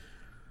things.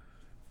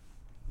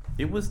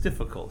 It was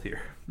difficult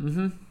here.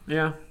 Mm-hmm.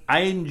 Yeah.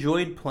 I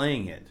enjoyed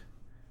playing it,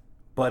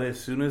 but as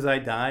soon as I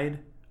died,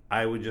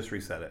 I would just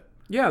reset it.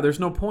 Yeah, there's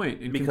no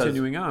point in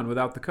continuing on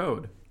without the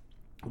code.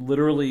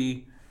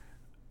 Literally,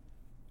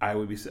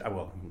 I'd be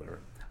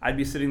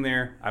sitting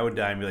there, I would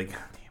die and be like, God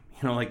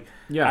damn,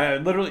 yeah.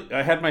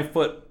 I had my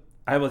foot,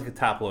 I have like a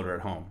top loader at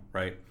home,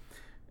 right?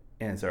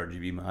 And it's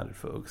RGB modded,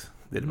 folks.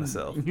 Did it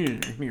myself.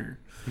 Yeah.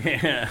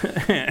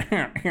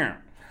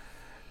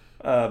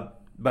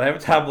 But I have a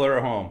top loader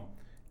at home.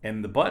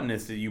 And the button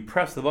is that you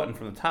press the button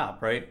from the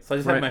top, right? So I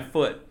just had my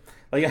foot.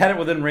 Like, I had it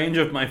within range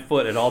of my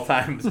foot at all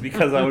times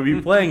because I would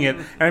be playing it.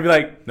 And I'd be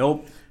like,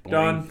 nope. Boing.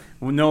 Done.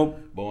 Nope.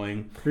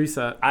 Boing.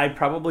 Reset. I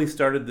probably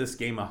started this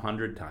game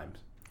 100 times.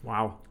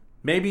 Wow.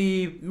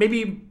 Maybe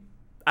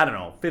I don't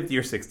know, 50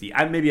 or 60.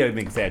 Maybe I'm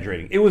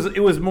exaggerating. It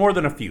was more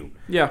than a few.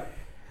 Yeah.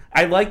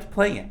 I liked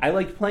playing it. I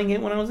liked playing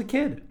it when I was a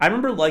kid. I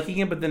remember liking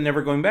it, but then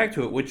never going back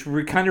to it, which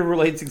kind of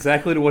relates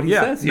exactly to what he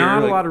says here.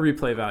 Not a lot of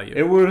replay value.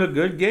 It was a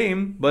good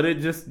game, but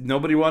it just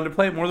nobody wanted to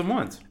play it more than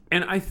once.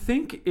 And I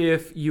think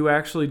if you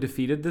actually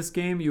defeated this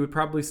game, you would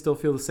probably still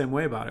feel the same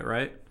way about it,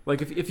 right?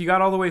 Like if you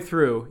got all the way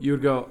through, you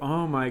would go,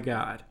 "Oh my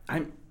god."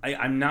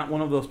 I'm not one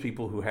of those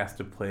people who has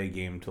to play a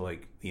game to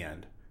like the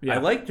end. Yeah. I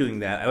like doing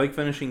that. I like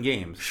finishing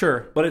games.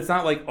 Sure, but it's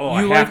not like you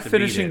I have like to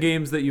finishing beat it.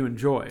 games that you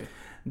enjoy.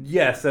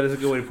 Yes, that is a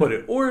good way to put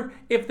it. Or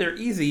if they're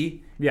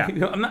easy, yeah.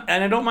 And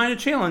I don't mind a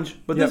challenge,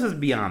 but this is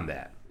beyond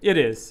that. It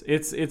is.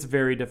 It's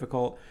very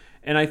difficult,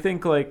 and I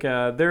think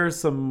there's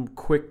some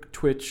quick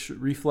twitch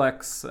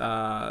reflex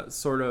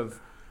sort of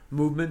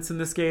movements in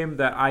this game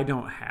that I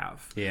don't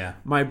have. Yeah,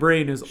 my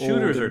brain is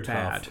shooters old are and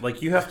bad. tough.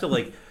 Like you have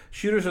to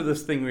shooters are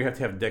this thing where you have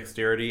to have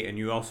dexterity, and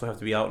you also have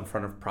to be out in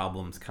front of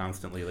problems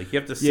constantly. Like you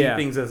have to see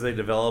things as they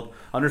develop,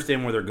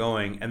 understand where they're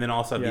going, and then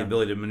also have the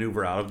ability to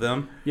maneuver out of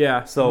them.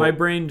 Yeah. So my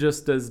brain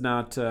just is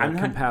not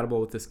compatible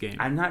with this game.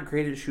 I'm not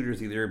great at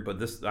shooters either,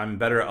 but I'm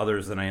better at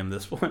others than I am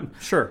this one.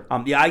 Sure.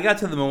 I got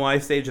to the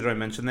Moai stage. Did I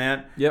mention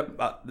that? Yep.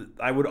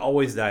 I would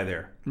always die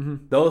there.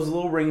 Mm-hmm. Those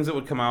little rings that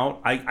would come out,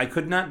 I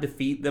could not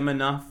defeat them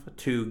enough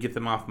to get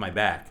them off my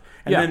back.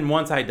 And then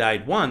once I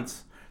died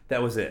once,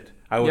 that was it.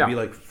 I would be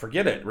like,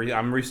 forget it.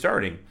 I'm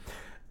restarting.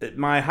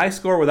 my high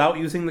score without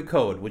using the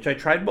code, which I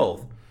tried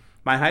both.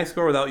 My high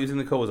score without using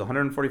the code was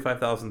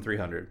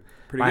 145,300.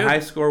 Pretty my good. high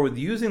score with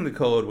using the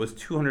code was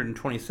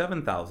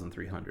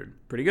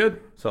 227,300. Pretty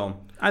good. So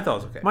I thought it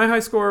was okay. My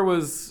high score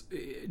was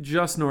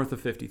just north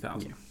of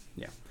 50,000.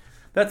 Yeah.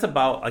 That's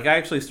about, like, I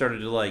actually started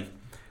to, like,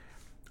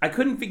 I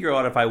couldn't figure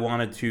out if I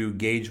wanted to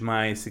gauge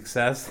my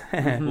success,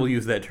 we'll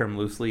use that term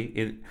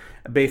loosely,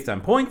 based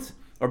on points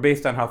or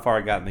based on how far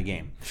I got in the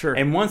game. Sure.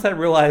 And once I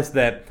realized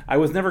that I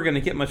was never going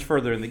to get much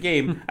further in the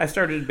game, I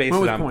started to base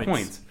it on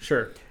points.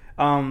 Sure.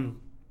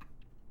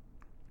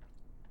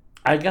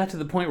 I got to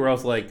the point where I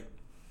was like,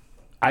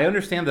 I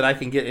understand that I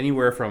can get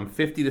anywhere from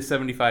 50 to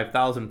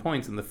 75,000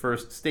 points in the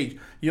first stage.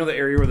 You know the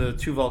area where the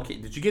two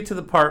volcanoes... Did you get to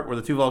the part where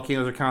the two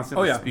volcanoes are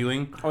constantly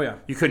spewing? Oh, yeah.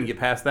 You couldn't get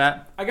past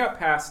that? I got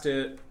past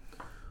it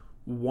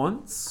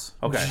once.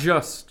 Okay.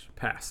 Just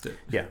past it.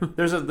 Yeah.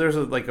 There's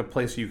a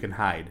place you can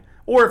hide.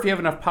 Or if you have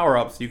enough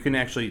power-ups, you can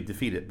actually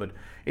defeat it. But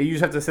you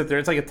just have to sit there.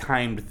 It's like a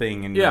timed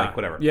thing and like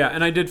whatever. Yeah,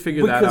 and I did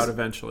figure that out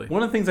eventually.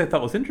 One of the things I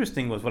thought was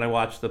interesting was when I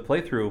watched the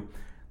playthrough,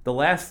 the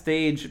last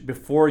stage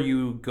before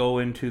you go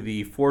into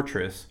the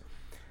fortress,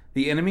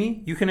 the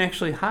enemy, you can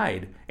actually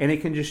hide. And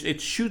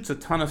it shoots a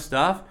ton of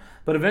stuff,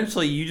 but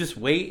eventually you just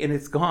wait and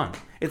it's gone.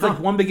 It's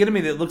like one big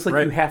enemy that looks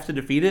like you have to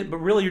defeat it, but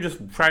really you're just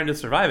trying to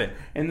survive it.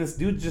 And this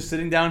dude's just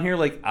sitting down here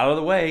like out of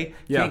the way,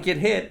 can't get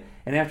hit,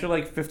 and after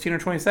like 15 or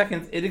 20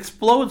 seconds, it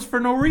explodes for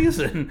no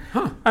reason.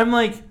 I'm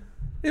like...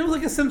 It was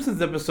like a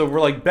Simpsons episode where,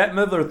 like, Bette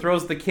Midler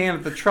throws the can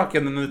at the truck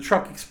and then the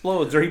truck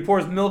explodes, or he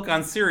pours milk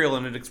on cereal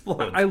and it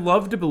explodes. I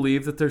love to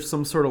believe that there's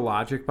some sort of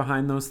logic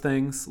behind those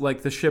things,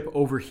 like the ship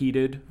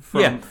overheated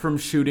from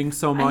shooting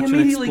so much and exploded.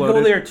 I immediately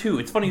go there, too.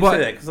 It's funny you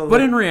say that.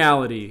 But in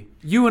reality,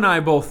 you and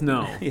I both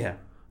know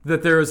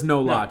that there is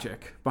no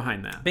logic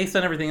behind that. Based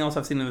on everything else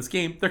I've seen in this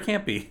game, there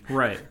can't be.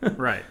 Right.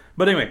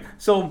 But anyway,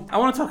 so I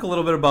want to talk a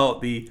little bit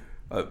about the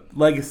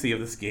legacy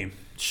of this game.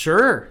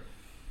 Sure.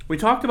 We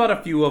talked about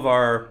a few of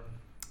our...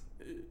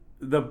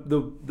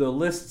 The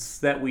lists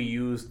that we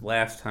used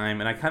last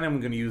time, and I kind of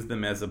am going to use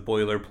them as a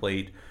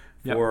boilerplate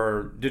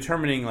for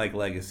determining like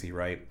legacy,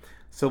 right?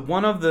 So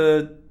one of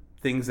the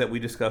things that we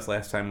discussed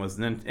last time was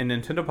in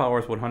Nintendo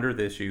Power's 100th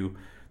issue,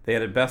 they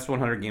had a best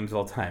 100 games of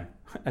all time.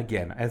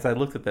 Again, as I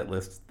looked at that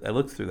list, I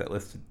looked through that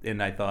list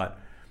and I thought,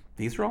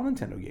 these are all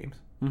Nintendo games.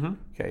 Mm-hmm.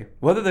 Okay,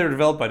 whether they were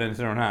developed by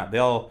Nintendo or not, they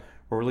all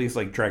were released.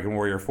 Like Dragon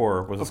Warrior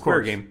 4 was a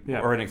Square game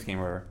or NX game,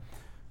 or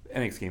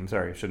NX game.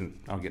 Sorry,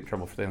 I'll get in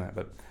trouble for saying that,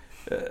 but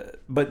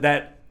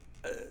that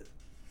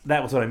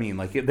was what I mean.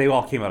 Like they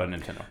all came out on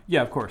Nintendo.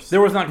 Yeah, of course. There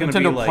was not going to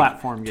be like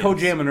platform Toe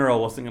Jam and Earl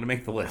wasn't going to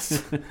make the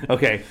list.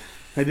 Okay,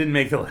 they didn't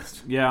make the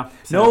list. Yeah.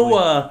 Sadly.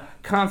 No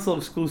console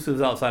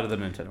exclusives outside of the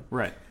Nintendo.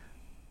 Right.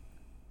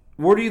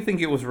 Where do you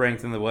think it was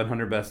ranked in the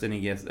 100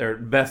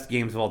 best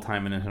games of all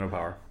time in Nintendo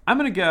Power? I'm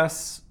going to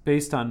guess,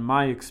 based on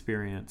my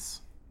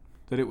experience,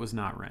 that it was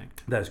not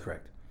ranked. That is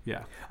correct.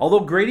 Yeah.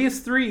 Although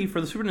Gradius 3 for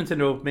the Super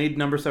Nintendo made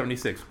number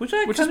 76, which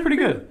is pretty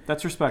good.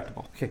 That's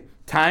respectable. Okay.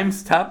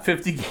 Times top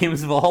 50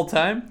 games of all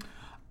time?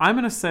 I'm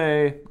going to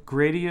say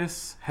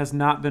Gradius has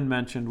not been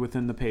mentioned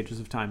within the pages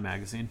of Time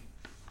Magazine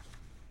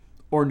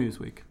or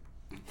Newsweek.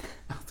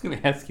 I was going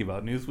to ask you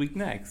about Newsweek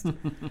next.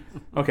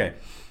 Okay.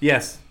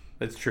 Yes,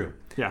 that's true.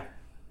 Yeah.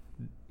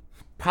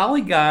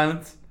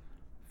 Polygon's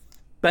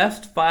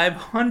best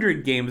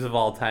 500 games of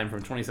all time from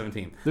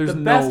 2017. There's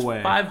no way.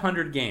 Best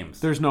 500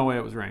 games. There's no way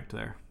it was ranked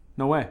there.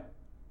 No way.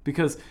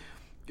 Because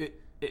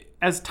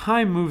as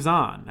time moves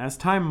on, as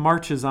time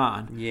marches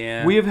on,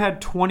 we have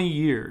had 20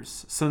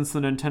 years since the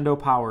Nintendo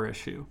Power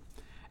issue.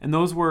 And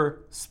those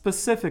were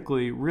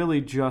specifically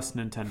really just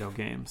Nintendo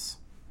games.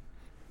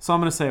 So I'm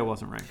going to say it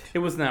wasn't ranked. It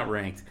was not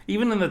ranked.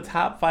 Even in the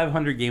top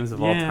 500 games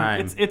of all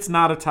time. It's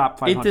not a top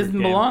 500 game. It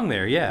doesn't belong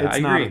there, I agree.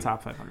 It's not a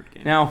top 500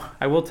 game. Now,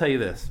 I will tell you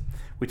this.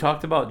 We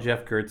talked about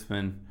Jeff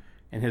Gertzman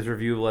and his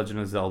review of Legend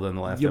of Zelda in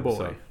the last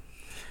episode.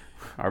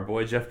 Our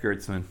boy Jeff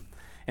Gertzman.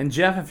 And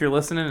Jeff, if you're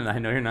listening, and I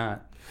know you're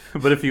not,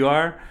 but if you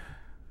are,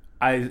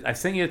 I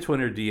sent you a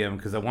Twitter DM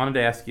because I wanted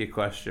to ask you a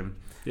question.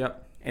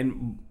 Yep.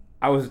 And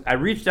I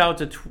reached out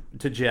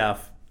to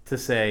Jeff to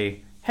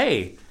say,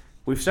 hey,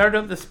 we've started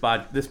up this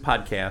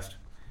podcast,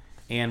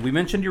 and we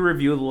mentioned your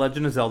review of The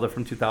Legend of Zelda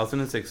from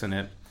 2006 in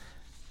it.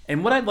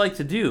 And what I'd like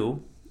to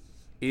do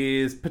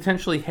is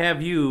potentially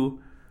have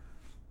you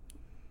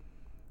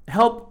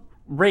help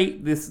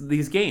rate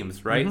these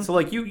games, right? Mm-hmm. So,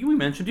 like, we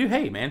mentioned you,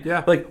 hey, man,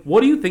 like,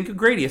 what do you think of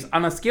Gradius?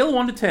 On a scale of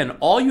 1 to 10,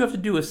 all you have to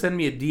do is send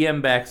me a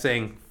DM back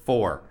saying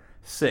 4,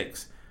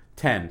 6,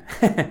 10.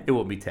 It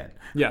won't be 10.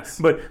 Yes.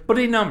 But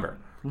a number.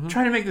 Mm-hmm.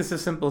 Try to make this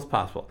as simple as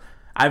possible.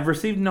 I've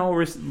received no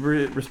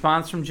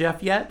response from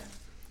Jeff yet.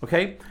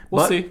 Okay?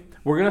 We'll see.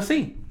 We're going to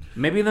see.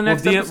 Maybe in the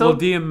next episode. We'll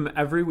DM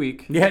every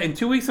week. Yeah, in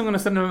 2 weeks I'm going to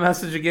send him a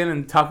message again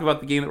and talk about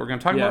the game that we're going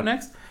to talk about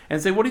next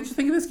and say, what did you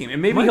think of this game?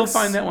 And maybe he'll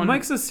find that one.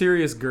 Mike's a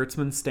serious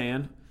Gertzman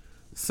stan,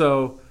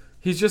 so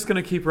he's just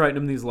going to keep writing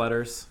him these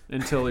letters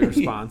until he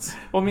responds.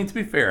 Well, I mean, to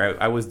be fair,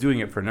 I was doing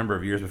it for a number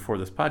of years before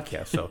this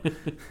podcast, so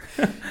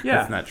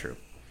that's not true.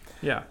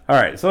 Yeah. All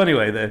right. So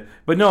anyway,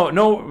 but no,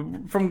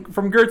 from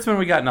Gertzman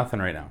we got nothing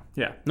right now.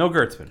 Yeah. No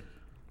Gertzman.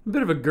 I'm a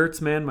bit of a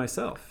Gertz man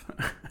myself.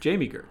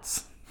 Jamie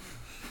Gertz.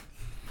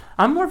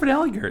 I'm more of an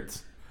Allie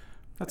Gertz.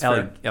 That's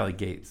fair. Allie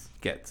gets.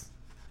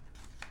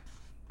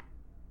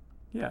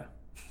 Yeah.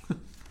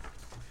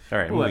 All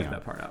right. We'll edit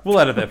that part out. We'll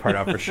edit that part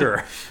out for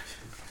sure.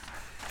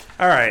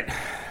 All right.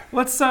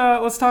 Let's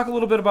talk a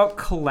little bit about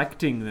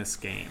collecting this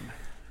game.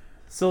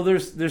 So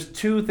there's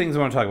two things I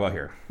want to talk about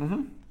here.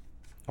 Mm-hmm.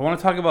 I want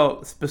to talk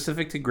about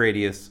specific to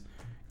Gradius,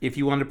 if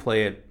you wanted to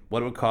play it,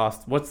 what it would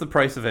cost, what's the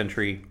price of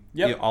entry,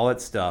 all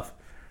that stuff.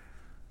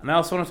 And I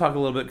also want to talk a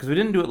little bit, because we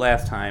didn't do it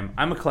last time,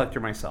 I'm a collector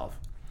myself.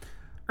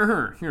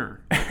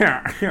 Here.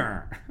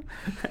 I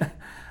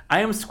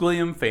am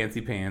Squilliam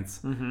Fancy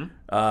Pants. Mm-hmm.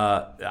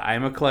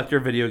 I'm a collector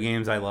of video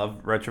games. I love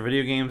retro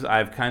video games.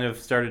 I've kind of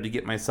started to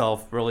get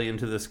myself really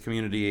into this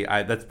community.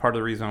 That's part of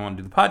the reason I want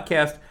to do the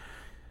podcast.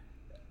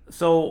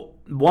 So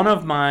one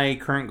of my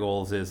current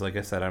goals is, like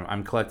I said,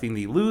 I'm collecting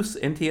the loose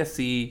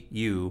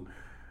NTSC-U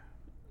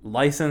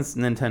licensed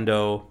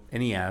Nintendo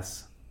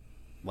NES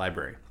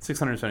library.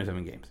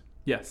 677 games.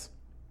 Yes.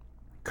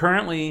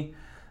 Currently,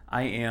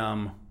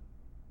 I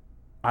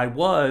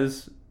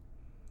was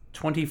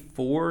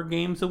 24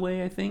 games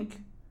away, I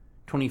think.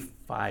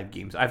 25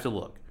 games. I have to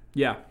look.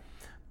 Yeah.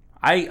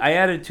 I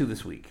added 2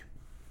 this week.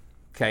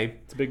 Okay?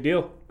 It's a big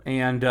deal.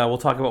 And we'll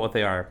talk about what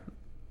they are.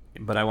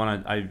 But I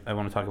want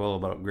to talk a little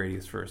about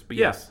Gradius first. But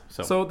yes.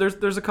 So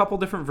there's a couple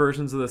different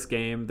versions of this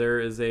game. There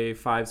is a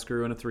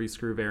 5-screw and a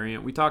 3-screw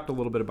variant. We talked a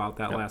little bit about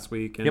that last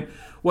week and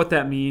what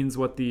that means,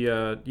 what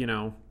the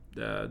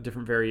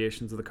different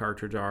variations of the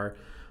cartridge are.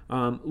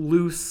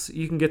 Loose,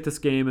 you can get this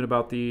game at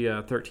about the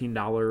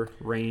 $13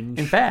 range.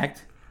 In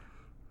fact,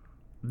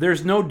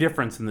 there's no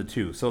difference in the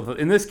two. So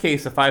in this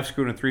case, a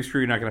 5-screw and a 3-screw,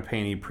 you're not going to pay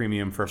any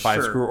premium for a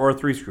 5-screw or a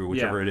 3-screw,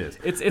 whichever it is.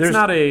 It's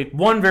not a...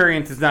 One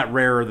variant is not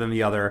rarer than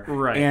the other.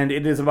 Right. And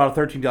it is about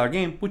a $13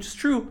 game, which is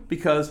true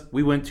because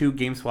we went to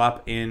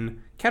GameSwap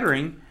in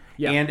Kettering,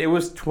 and it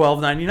was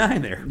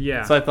 $12.99 there.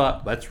 Yeah. So I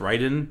thought, that's right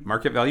in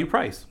market value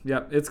price.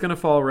 Yep, it's going to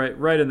fall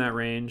right in that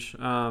range.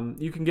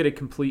 You can get a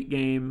complete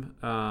game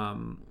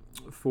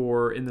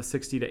for in the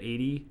 $60 to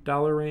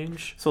 $80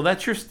 range. So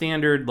that's your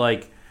standard,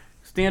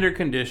 standard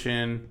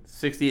condition,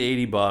 $60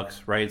 to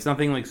 $80, right? It's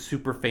nothing like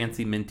super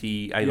fancy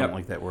minty. I don't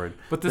like that word.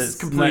 But this is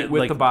complete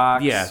with the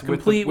box. Yeah,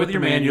 complete with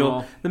your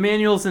manual. The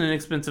manual's an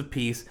inexpensive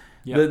piece.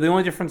 Yep. The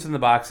only difference in the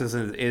boxes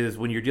is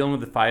when you're dealing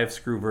with the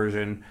 5-screw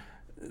version,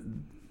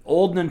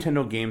 old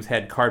Nintendo games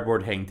had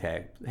cardboard hang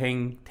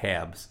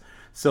tabs.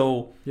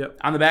 So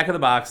on the back of the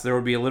box, there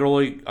would be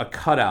literally a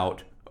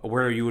cutout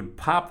where you would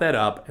pop that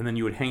up and then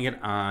you would hang it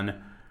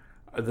on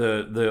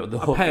the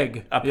hook,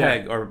 peg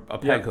or a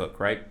peg hook,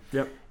 right?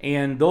 Yep.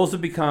 And those have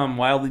become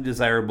wildly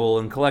desirable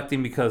in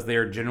collecting because they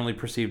are generally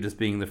perceived as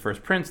being the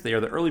first prints. They are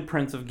the early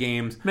prints of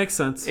games. Makes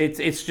sense.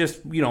 It's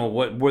just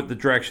what the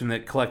direction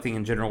that collecting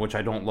in general, which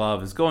I don't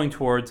love, is going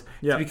towards.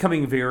 It's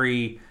becoming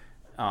very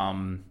I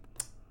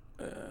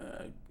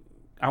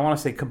want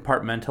to say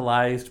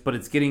compartmentalized, but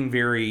it's getting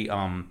very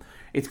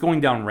it's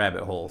going down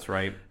rabbit holes,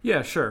 right?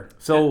 Yeah, sure.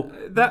 So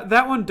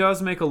that one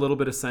does make a little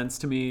bit of sense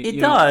to me. It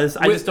does.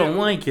 I just don't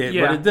like it,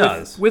 but it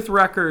does. With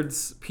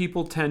records,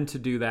 people tend to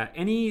do that.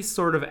 Any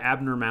sort of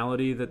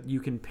abnormality that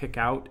you can pick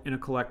out in a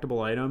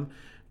collectible item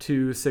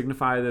to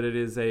signify that it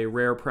is a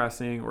rare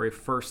pressing or a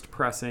first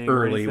pressing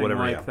early, or anything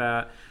whatever, like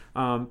that,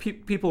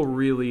 people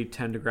really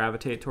tend to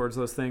gravitate towards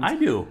those things. I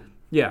do.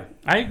 Yeah.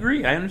 I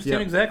agree. I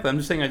understand exactly. I'm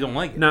just saying I don't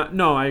like it.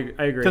 No, I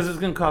agree. Because it's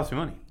going to cost me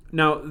money.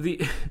 Now,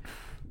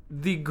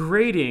 the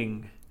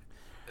grading,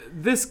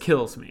 this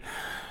kills me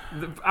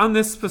on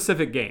this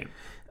specific game.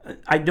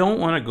 I don't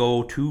want to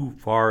go too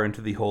far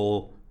into the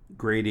whole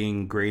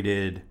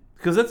graded,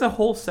 because that's a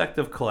whole sect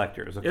of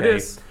collectors. Okay?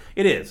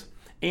 It is.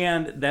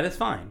 And that is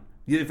fine.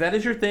 If that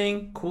is your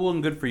thing, cool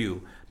and good for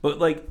you.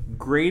 But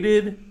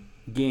graded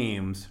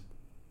games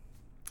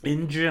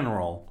in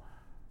general,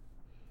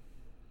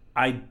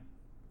 I'm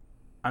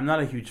not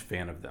a huge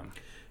fan of them.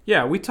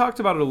 Yeah, we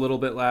talked about it a little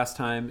bit last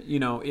time.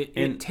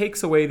 It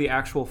takes away the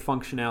actual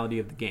functionality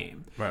of the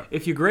game. Right.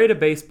 If you grade a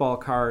baseball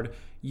card,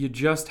 you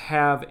just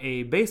have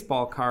a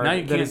baseball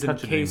card that is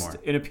encased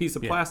in a piece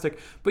of plastic,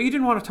 but you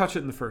didn't want to touch it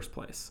in the first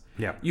place.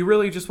 Yeah. You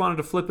really just wanted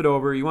to flip it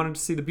over. You wanted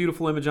to see the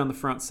beautiful image on the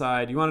front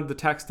side. You wanted the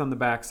text on the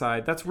back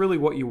side. That's really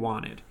what you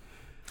wanted.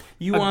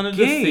 You wanted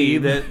to see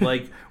that,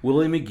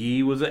 Willie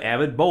McGee was an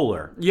avid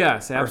bowler.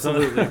 Yes,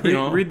 absolutely.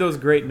 Read those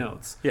great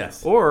notes.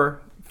 Yes.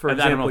 Or, for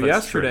example,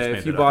 yesterday,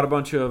 if you bought a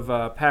bunch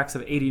of packs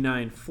of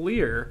 89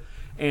 Fleer,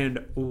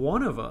 and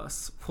one of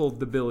us pulled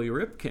the Billy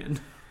Ripken,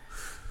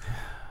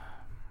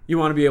 you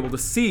want to be able to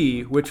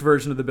see which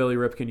version of the Billy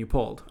Ripken you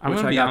pulled. I'm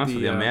going to be honest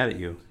with you, I'm mad at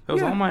you. That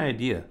was all my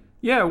idea.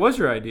 Yeah, it was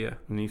your idea.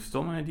 And you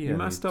stole my idea. You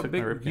messed up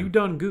big. You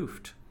done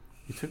goofed.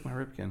 You took my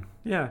Ripken.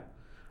 Yeah.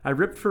 I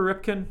ripped for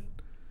Ripken,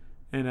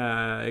 and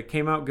it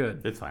came out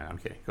good. It's fine. I'm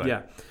kidding. Go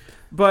ahead. Yeah.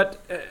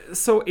 But,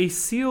 so a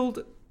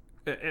sealed,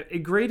 a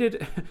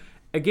graded...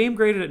 A game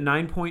graded at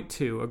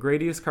 9.2, a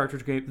Gradius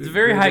cartridge game. It's a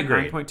very high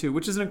grade. 9.2,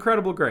 which is an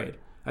incredible grade.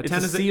 A It's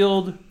 10 a is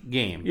sealed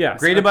game. Yes.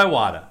 Graded by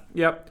WADA.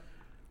 Yep.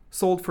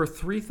 Sold for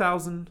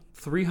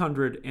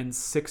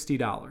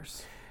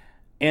 $3,360.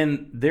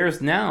 And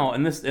there's now,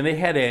 and it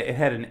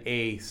had an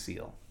A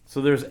seal.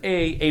 So there's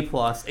A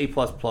plus, A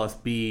plus plus,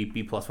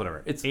 B plus,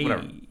 whatever. It's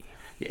whatever.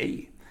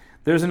 A.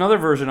 There's another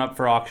version up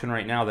for auction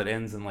right now that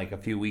ends in like a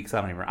few weeks.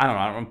 I don't know.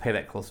 I don't pay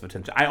that close of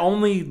attention. I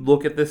only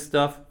look at this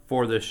stuff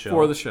for this show.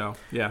 For the show,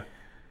 yeah.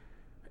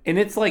 And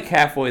it's like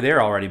halfway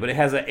there already, but it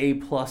has an A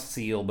plus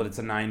seal, but it's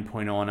a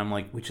 9.0, and I'm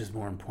like, which is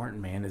more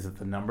important, man? Is it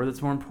the number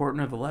that's more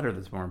important or the letter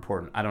that's more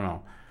important? I don't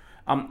know.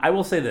 I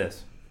will say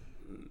this.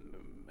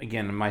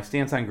 Again, my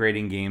stance on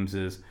grading games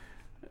is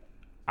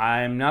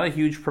I'm not a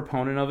huge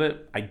proponent of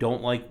it. I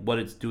don't like what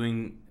it's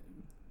doing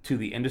to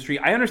the industry.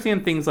 I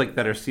understand things like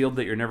that are sealed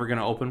that you're never going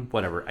to open.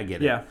 Whatever, I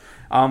get it. Yeah.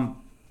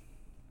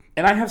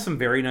 And I have some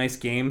very nice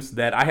games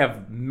that I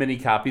have many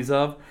copies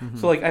of. Mm-hmm.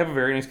 So, like, I have a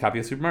very nice copy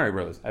of Super Mario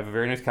Bros. I have a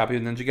very nice copy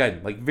of Ninja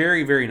Gaiden. Like,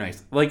 very, very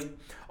nice. Like,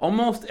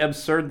 almost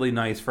absurdly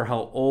nice for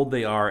how old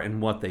they are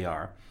and what they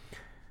are.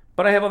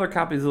 But I have other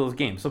copies of those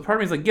games. So part of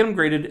me is like, get them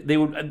graded.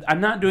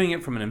 I'm not doing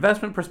it from an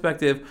investment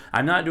perspective.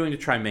 I'm not doing it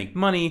to try and make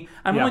money.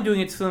 I'm only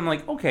doing it so I'm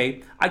like,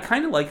 okay, I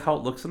kind of like how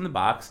it looks in the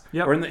box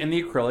or in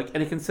the acrylic,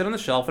 and it can sit on the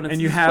shelf.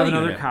 And you have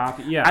another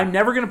copy. Yeah. I'm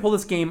never going to pull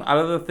this game out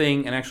of the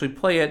thing and actually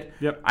play it.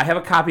 Yep. I have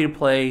a copy to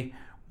play.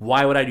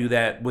 Why would I do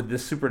that with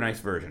this super nice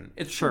version?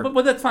 It's sure,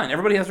 but that's fine.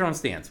 Everybody has their own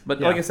stance. But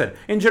like I said,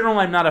 in general,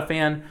 I'm not a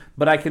fan,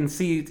 but I can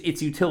see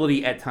its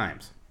utility at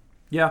times.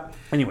 Yeah.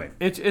 Anyway.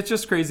 It's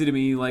just crazy to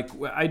me. Like,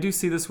 I do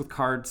see this with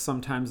cards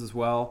sometimes as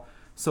well.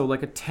 So,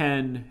 like a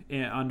 10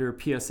 under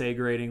PSA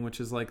grading,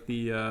 which is like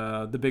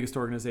the biggest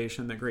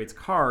organization that grades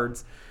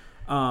cards,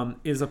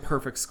 is a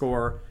perfect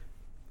score.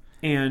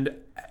 And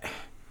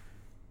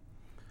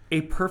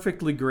a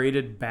perfectly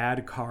graded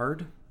bad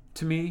card,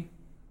 to me,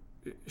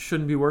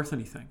 shouldn't be worth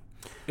anything.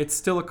 It's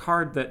still a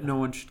card that no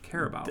one should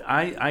care about.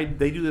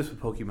 They do this with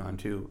Pokemon,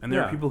 too. And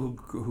there are people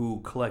who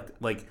collect,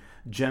 like,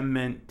 Gem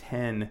Mint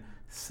 10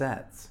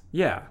 sets.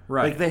 Yeah,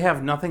 right. Like, they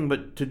have nothing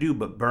but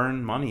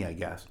burn money, I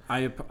guess.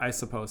 I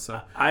suppose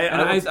so.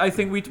 I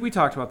think we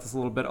talked about this a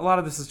little bit. A lot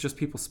of this is just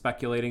people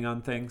speculating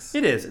on things.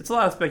 It is. It's a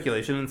lot of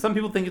speculation, and some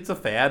people think it's a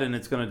fad and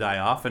it's going to die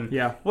off, and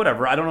yeah,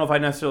 whatever. I don't know if I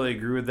necessarily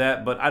agree with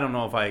that, but I don't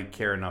know if I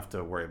care enough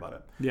to worry about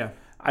it. Yeah.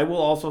 I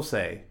will also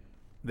say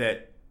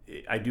that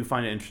I do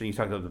find it interesting you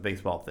talked about the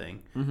baseball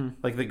thing. Mm-hmm.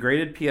 Like the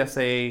graded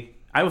PSA,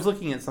 I was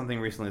looking at something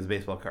recently as a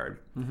baseball card.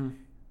 Mm-hmm.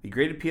 The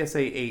graded PSA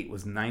 8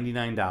 was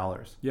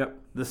 $99. Yep.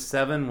 The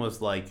 7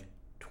 was like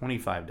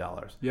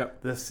 $25.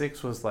 Yep. The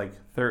 6 was like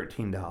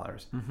 $13.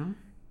 Mm-hmm.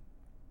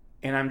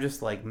 And I'm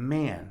just like,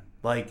 man,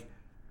 like,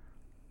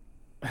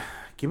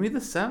 give me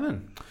the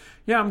 7.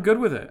 Yeah, I'm good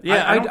with it.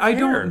 Yeah, I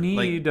don't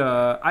need.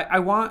 I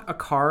want a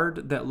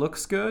card that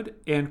looks good,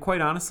 and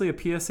quite honestly,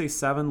 a PSA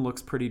 7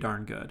 looks pretty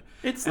darn good.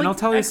 It's and like I'll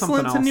tell you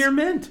something else. To near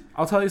mint.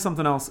 I'll tell you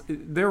something else.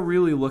 They're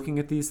really looking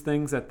at these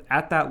things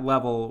at that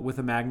level with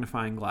a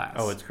magnifying glass.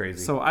 Oh, it's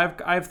crazy. So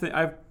I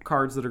have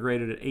cards that are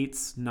graded at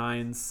 8s,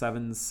 9s,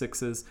 7s,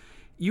 6s.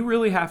 You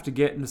really have to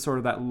get into sort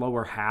of that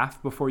lower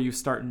half before you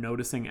start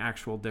noticing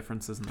actual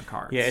differences in the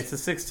cards. Yeah, it's the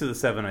 6 to the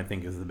 7, I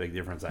think, is the big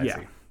difference I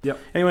see. Yep.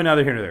 Anyway,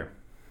 neither here nor there.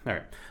 All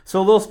right. So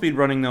a little speed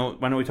running, though.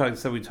 I know we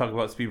talk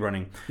about speed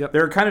running. Yep.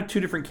 There are kind of two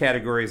different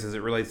categories as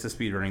it relates to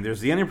speed running.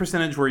 There's the ending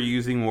percentage where you're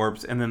using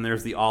warps, and then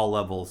there's the all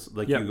levels,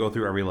 like you go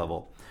through every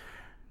level.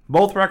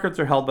 Both records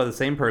are held by the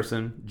same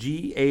person,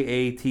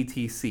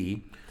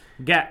 GAATTC.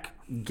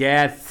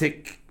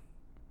 Gatic.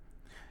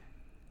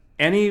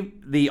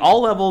 The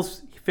all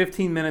levels,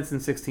 15 minutes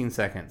and 16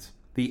 seconds.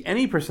 The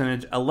any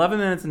percentage, 11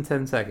 minutes and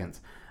 10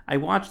 seconds. I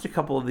watched a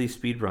couple of these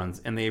speed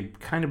runs, and they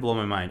kind of blow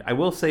my mind. I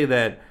will say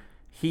that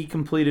he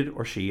completed,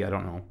 or she, I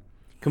don't know,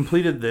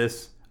 completed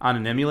this on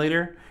an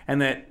emulator,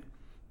 and that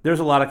there's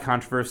a lot of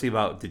controversy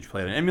about, did you play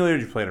it on an emulator,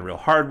 did you play it on real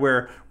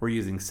hardware, we're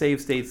using save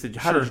states,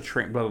 how did you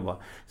train, blah, blah, blah.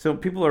 So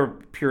people are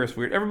purist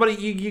weird. Everybody,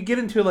 you get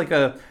into like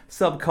a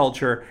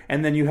subculture,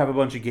 and then you have a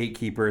bunch of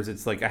gatekeepers.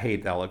 It's like, I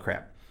hate all that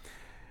crap.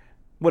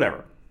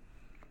 Whatever.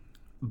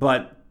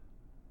 But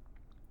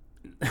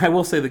I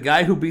will say the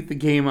guy who beat the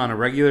game on a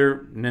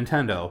regular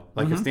Nintendo,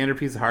 like a standard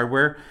piece of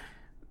hardware,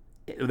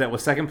 that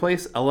was second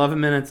place, 11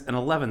 minutes and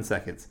 11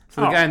 seconds.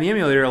 So the guy in the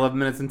emulator, 11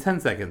 minutes and 10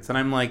 seconds. And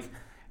I'm like,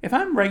 if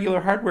I'm a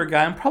regular hardware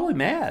guy, I'm probably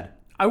mad.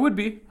 I would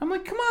be. I'm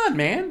like, come on,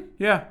 man.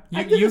 Yeah.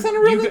 I did this on a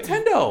real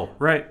Nintendo.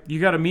 Right. You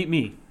got to meet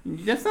me.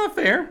 That's not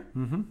fair.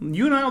 Mm-hmm.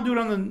 You and I will do it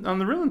on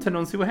the real Nintendo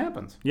and see what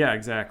happens. Yeah,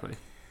 exactly.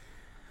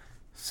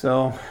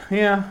 So,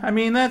 yeah, I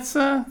mean, that's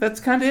kind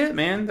of it,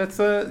 man. That's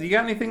you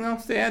got anything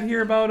else to add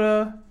here about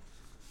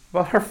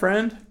our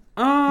friend?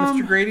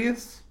 Mr.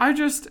 Gradius? I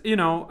just,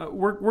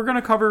 we're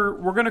gonna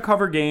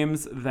cover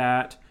games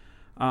that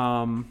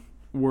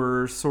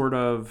were sort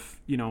of,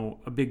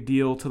 a big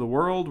deal to the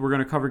world. We're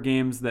gonna cover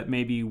games that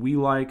maybe we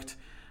liked,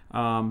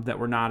 that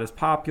were not as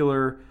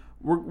popular.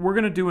 We're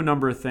gonna do a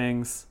number of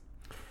things.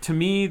 To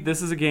me,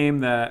 this is a game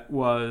that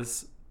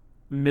was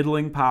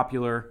middling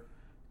popular,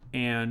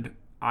 and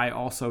I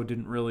also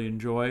didn't really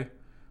enjoy.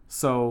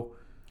 So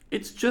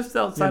It's just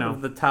outside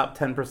of the top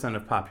 10%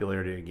 of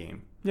popularity of a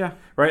game. Yeah.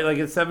 Right? Like,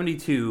 it's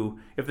 72.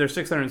 If there's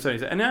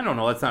 670, and I don't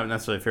know, that's not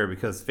necessarily fair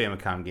because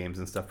Famicom games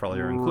and stuff probably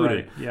are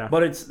included. Right, yeah.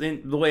 But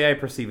the way I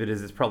perceive it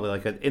is it's probably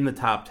like in the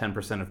top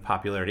 10% of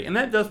popularity. And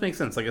that does make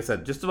sense. Like I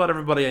said, just about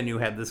everybody I knew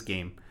had this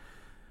game.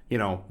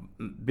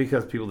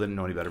 Because people didn't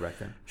know any better back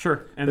then.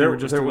 Sure. And there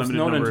was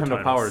no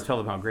Nintendo power to tell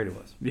them how great it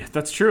was. Yeah,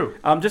 that's true.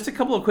 Just a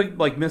couple of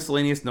quick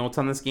miscellaneous notes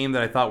on this game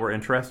that I thought were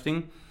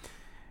interesting.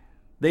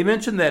 They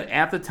mentioned that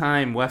at the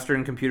time,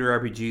 Western computer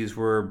RPGs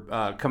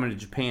were coming to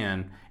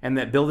Japan, and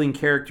that building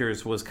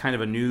characters was kind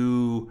of a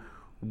new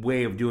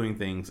way of doing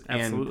things.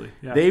 Absolutely.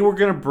 And they were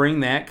going to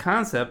bring that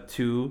concept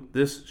to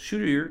this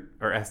shooter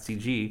or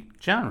STG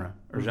genre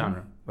or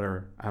genre,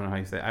 whatever. I don't know how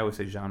you say it. I always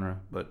say genre,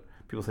 but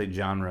people say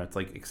genre. It's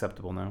like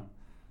acceptable now.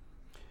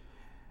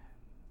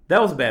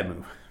 That was a bad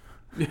move.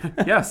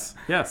 Yes.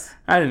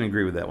 I didn't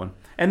agree with that one.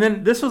 And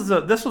then this was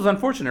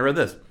unfortunate. I read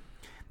this.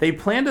 They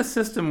planned a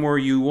system where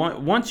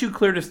once you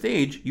cleared a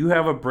stage, you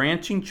have a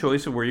branching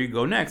choice of where you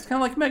go next,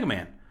 kind of like Mega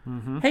Man.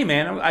 Mm-hmm. Hey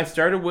man, I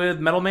started with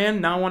Metal Man,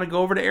 now I want to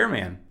go over to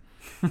Airman.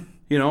 I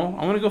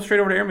want to go straight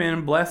over to Airman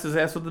and blast his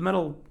ass with the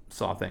metal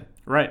saw thing.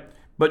 Right.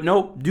 But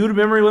nope, due to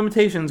memory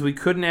limitations, we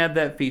couldn't add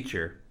that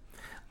feature.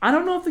 I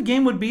don't know if the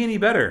game would be any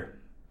better.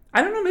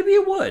 I don't know, maybe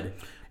it would.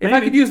 If I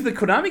could use the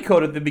Konami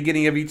code at the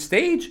beginning of each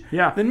stage,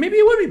 then maybe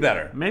it would be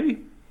better.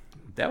 Maybe.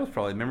 That was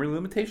probably a memory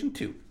limitation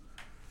too.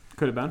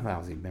 Could have been.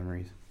 Lousy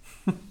memories.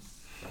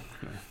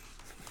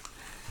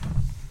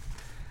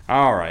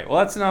 All right. Well,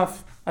 that's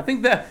enough. I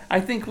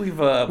think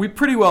we've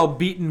pretty well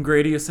beaten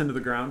Gradius into the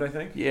ground, I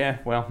think. Yeah.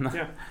 Well,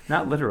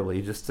 not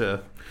literally, just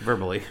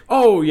verbally.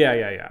 Oh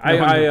yeah.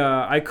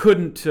 I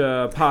couldn't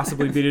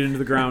possibly beat it into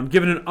the ground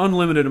given an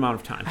unlimited amount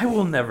of time. I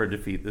will never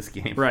defeat this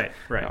game. Right.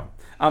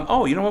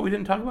 No. You know what we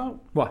didn't talk about?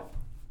 What?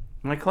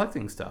 My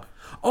collecting stuff.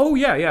 Oh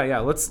yeah.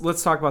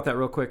 Let's talk about that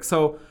real quick.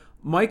 So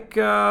Mike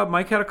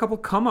had a couple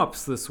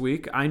come-ups this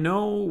week. I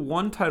know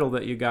one title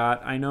that you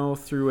got. I know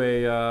through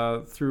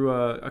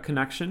a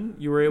connection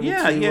you were able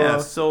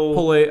to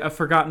pull a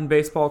Forgotten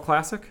Baseball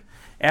Classic.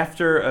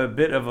 After a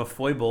bit of a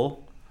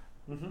foible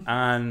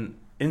on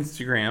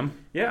Instagram,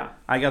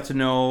 I got to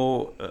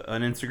know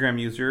an Instagram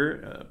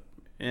user,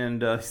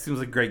 and he seems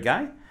like a great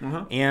guy.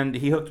 And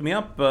he hooked me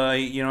up.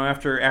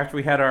 After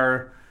we had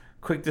our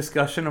quick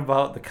discussion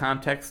about the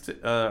context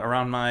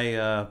around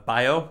my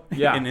bio in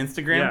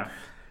Instagram. Yeah.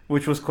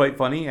 Which was quite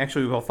funny.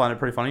 Actually, we both found it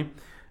pretty funny.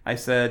 I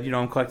said,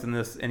 I'm collecting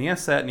this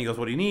NES set, and he goes,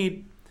 what do you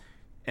need?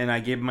 And I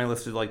gave him my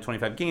list of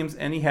 25 games,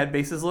 and he had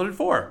Bases Loaded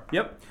 4.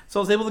 Yep. So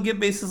I was able to get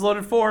Bases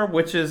Loaded 4,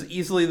 which is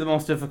easily the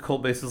most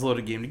difficult Bases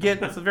Loaded game to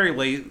get. It's a very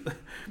late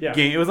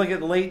game. It was like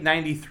at late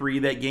 93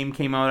 that game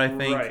came out, I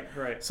think.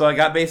 Right. So I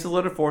got Bases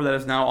Loaded 4 that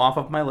is now off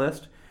of my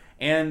list.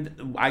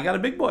 And I got a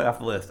big boy off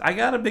the list.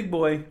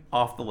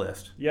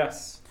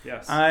 Yes.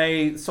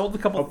 I sold a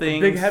couple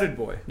things. A big-headed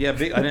boy. Yeah,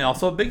 and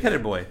also a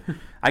big-headed boy.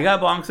 I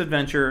got Bonk's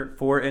Adventure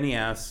for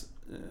NES.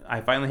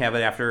 I finally have it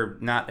after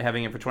not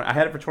having it for 20. I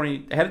had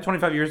it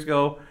 25 years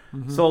ago.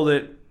 Sold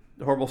it.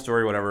 Horrible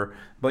story, whatever.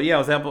 But yeah,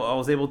 I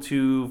was able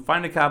to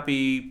find a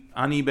copy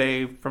on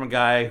eBay from a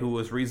guy who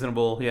was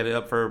reasonable. He had it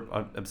up for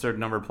an absurd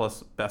number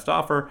plus best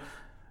offer.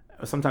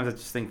 Sometimes I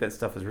just think that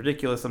stuff is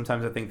ridiculous.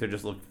 Sometimes I think they're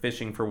just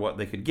fishing for what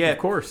they could get. Of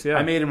course, yeah.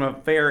 I made him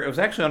it was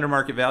actually under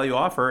market value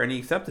offer, and he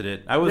accepted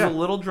it. I was a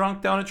little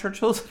drunk down at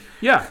Churchill's.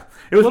 Yeah.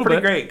 It was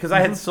pretty great, because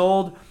I had a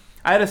sealed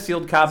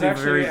copy. It was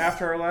actually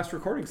after our last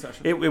recording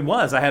session. It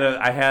was. I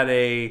had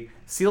a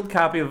sealed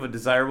copy of a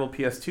desirable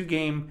PS2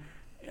 game.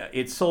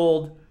 It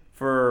sold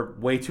for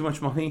way too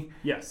much money.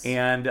 Yes.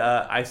 And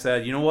I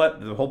said, you know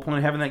what? The whole point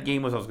of having that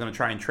game was I was going to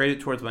try and trade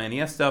it towards my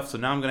NES stuff, so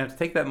now I'm going to have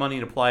to take that money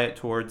and apply it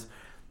towards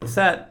the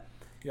set.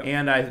 Yep.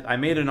 And I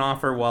made an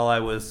offer while I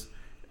was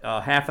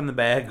half in the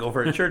bag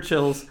over at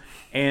Churchill's,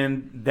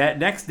 and that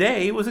next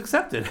day it was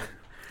accepted.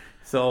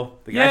 So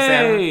the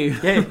guy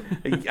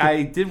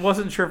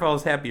wasn't sure if I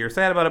was happy or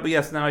sad about it, but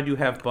yes, now I do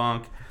have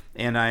Bonk,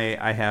 and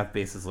I have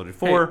Bases Loaded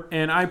 4.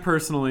 Hey, and I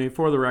personally,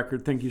 for the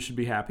record, think you should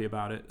be happy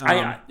about it.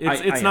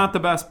 It's not the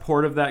best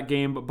port of that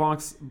game, but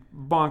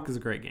Bonk is a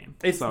great game.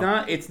 It's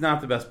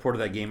not the best port of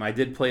that game. I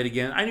did play it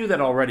again. I knew that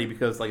already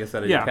because, like I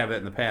said, I did have it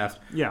in the past.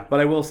 Yeah. But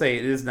I will say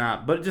it is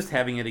not. But just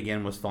having it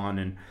again was fun,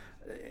 and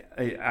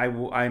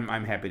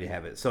I'm happy to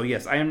have it. So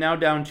yes, I am now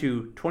down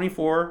to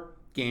 24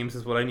 games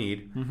is what I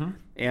need.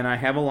 And I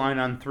have a line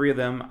on 3 of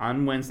them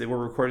on Wednesday. We're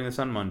recording this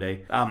on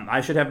Monday.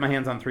 I should have my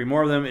hands on 3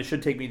 more of them. It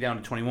should take me down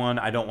to 21.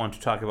 I don't want to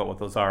talk about what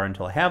those are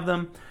until I have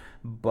them.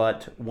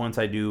 But once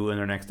I do in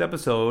our next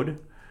episode,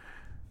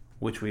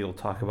 which we will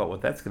talk about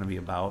what that's going to be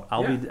about,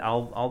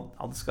 I'll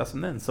discuss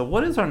them then. So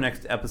what is our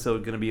next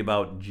episode going to be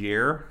about,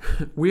 Jer?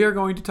 We are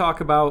going to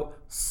talk about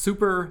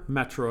Super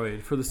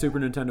Metroid for the Super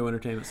Nintendo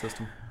Entertainment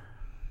System.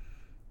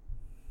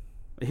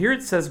 Here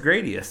it says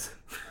Gradius.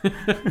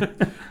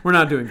 We're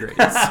not doing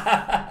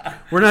Gradius.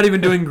 We're not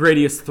even doing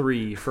Gradius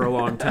 3 for a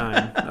long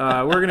time.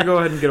 We're going to go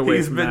ahead and get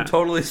away from that. He's been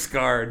totally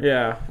scarred.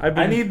 Yeah.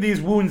 I need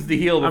these wounds to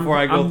heal before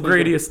I go I'm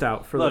Gradiused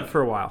out for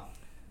a while.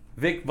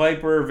 Vic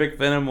Viper, Vic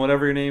Venom,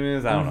 whatever your name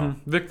is, I don't know.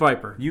 Vic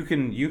Viper. You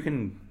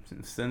can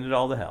send it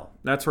all to hell.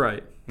 That's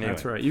right. Anyway.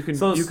 That's right. You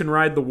can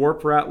ride the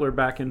Warp Rattler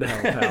back into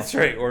hell, pal. That's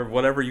right, or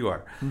whatever you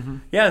are.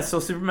 Yeah, so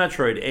Super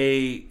Metroid,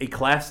 a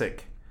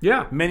classic.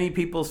 Yeah. Many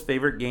people's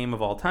favorite game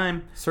of all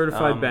time.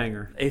 Certified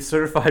banger. A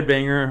certified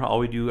banger. All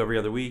we do every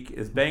other week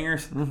is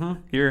bangers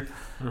here.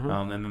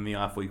 And then the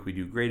off week we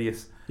do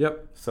Gradius.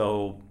 Yep.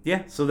 So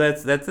yeah, so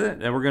that's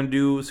it. And we're gonna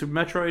do Super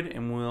Metroid,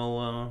 and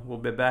we'll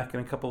be back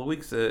in a couple of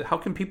weeks. How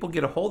can people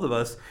get a hold of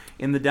us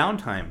in the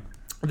downtime?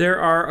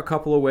 There are a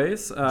couple of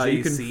ways.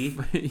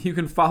 You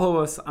can follow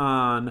us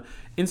on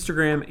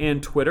Instagram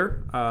and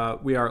Twitter.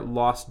 We are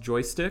Lost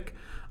Joystick.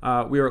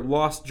 We are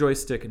Lost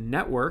Joystick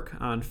Network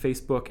on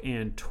Facebook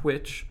and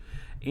Twitch.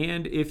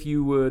 And if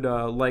you would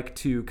like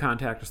to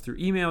contact us through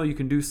email, you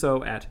can do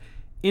so at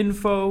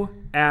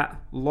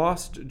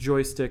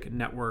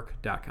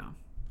info@lostjoysticknetwork.com.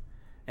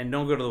 And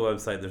don't go to the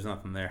website. There's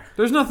nothing there.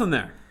 There's nothing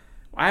there.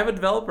 I have a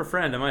developer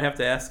friend. I might have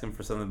to ask him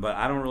for something, but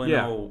I don't really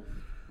know.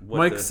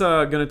 Mike's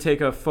going to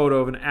take a photo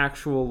of an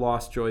actual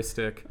Lost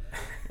Joystick,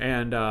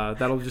 and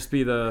that'll just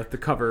be the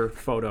cover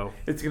photo.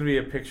 It's going to be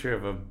a picture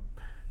of a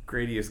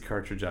Gradius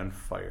cartridge on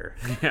fire.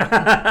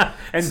 Yeah.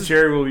 And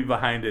Jerry will be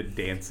behind it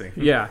dancing.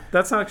 Yeah,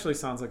 that actually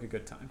sounds like a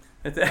good time.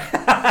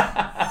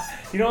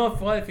 You know,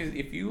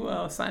 if you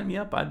sign me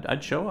up,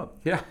 I'd show up.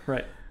 Yeah,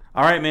 right.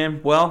 All right,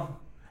 man. Well,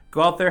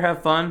 go out there,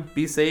 have fun,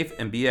 be safe,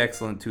 and be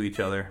excellent to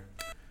each other.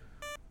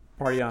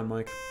 Party on,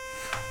 Mike.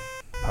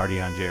 Party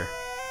on, Jer.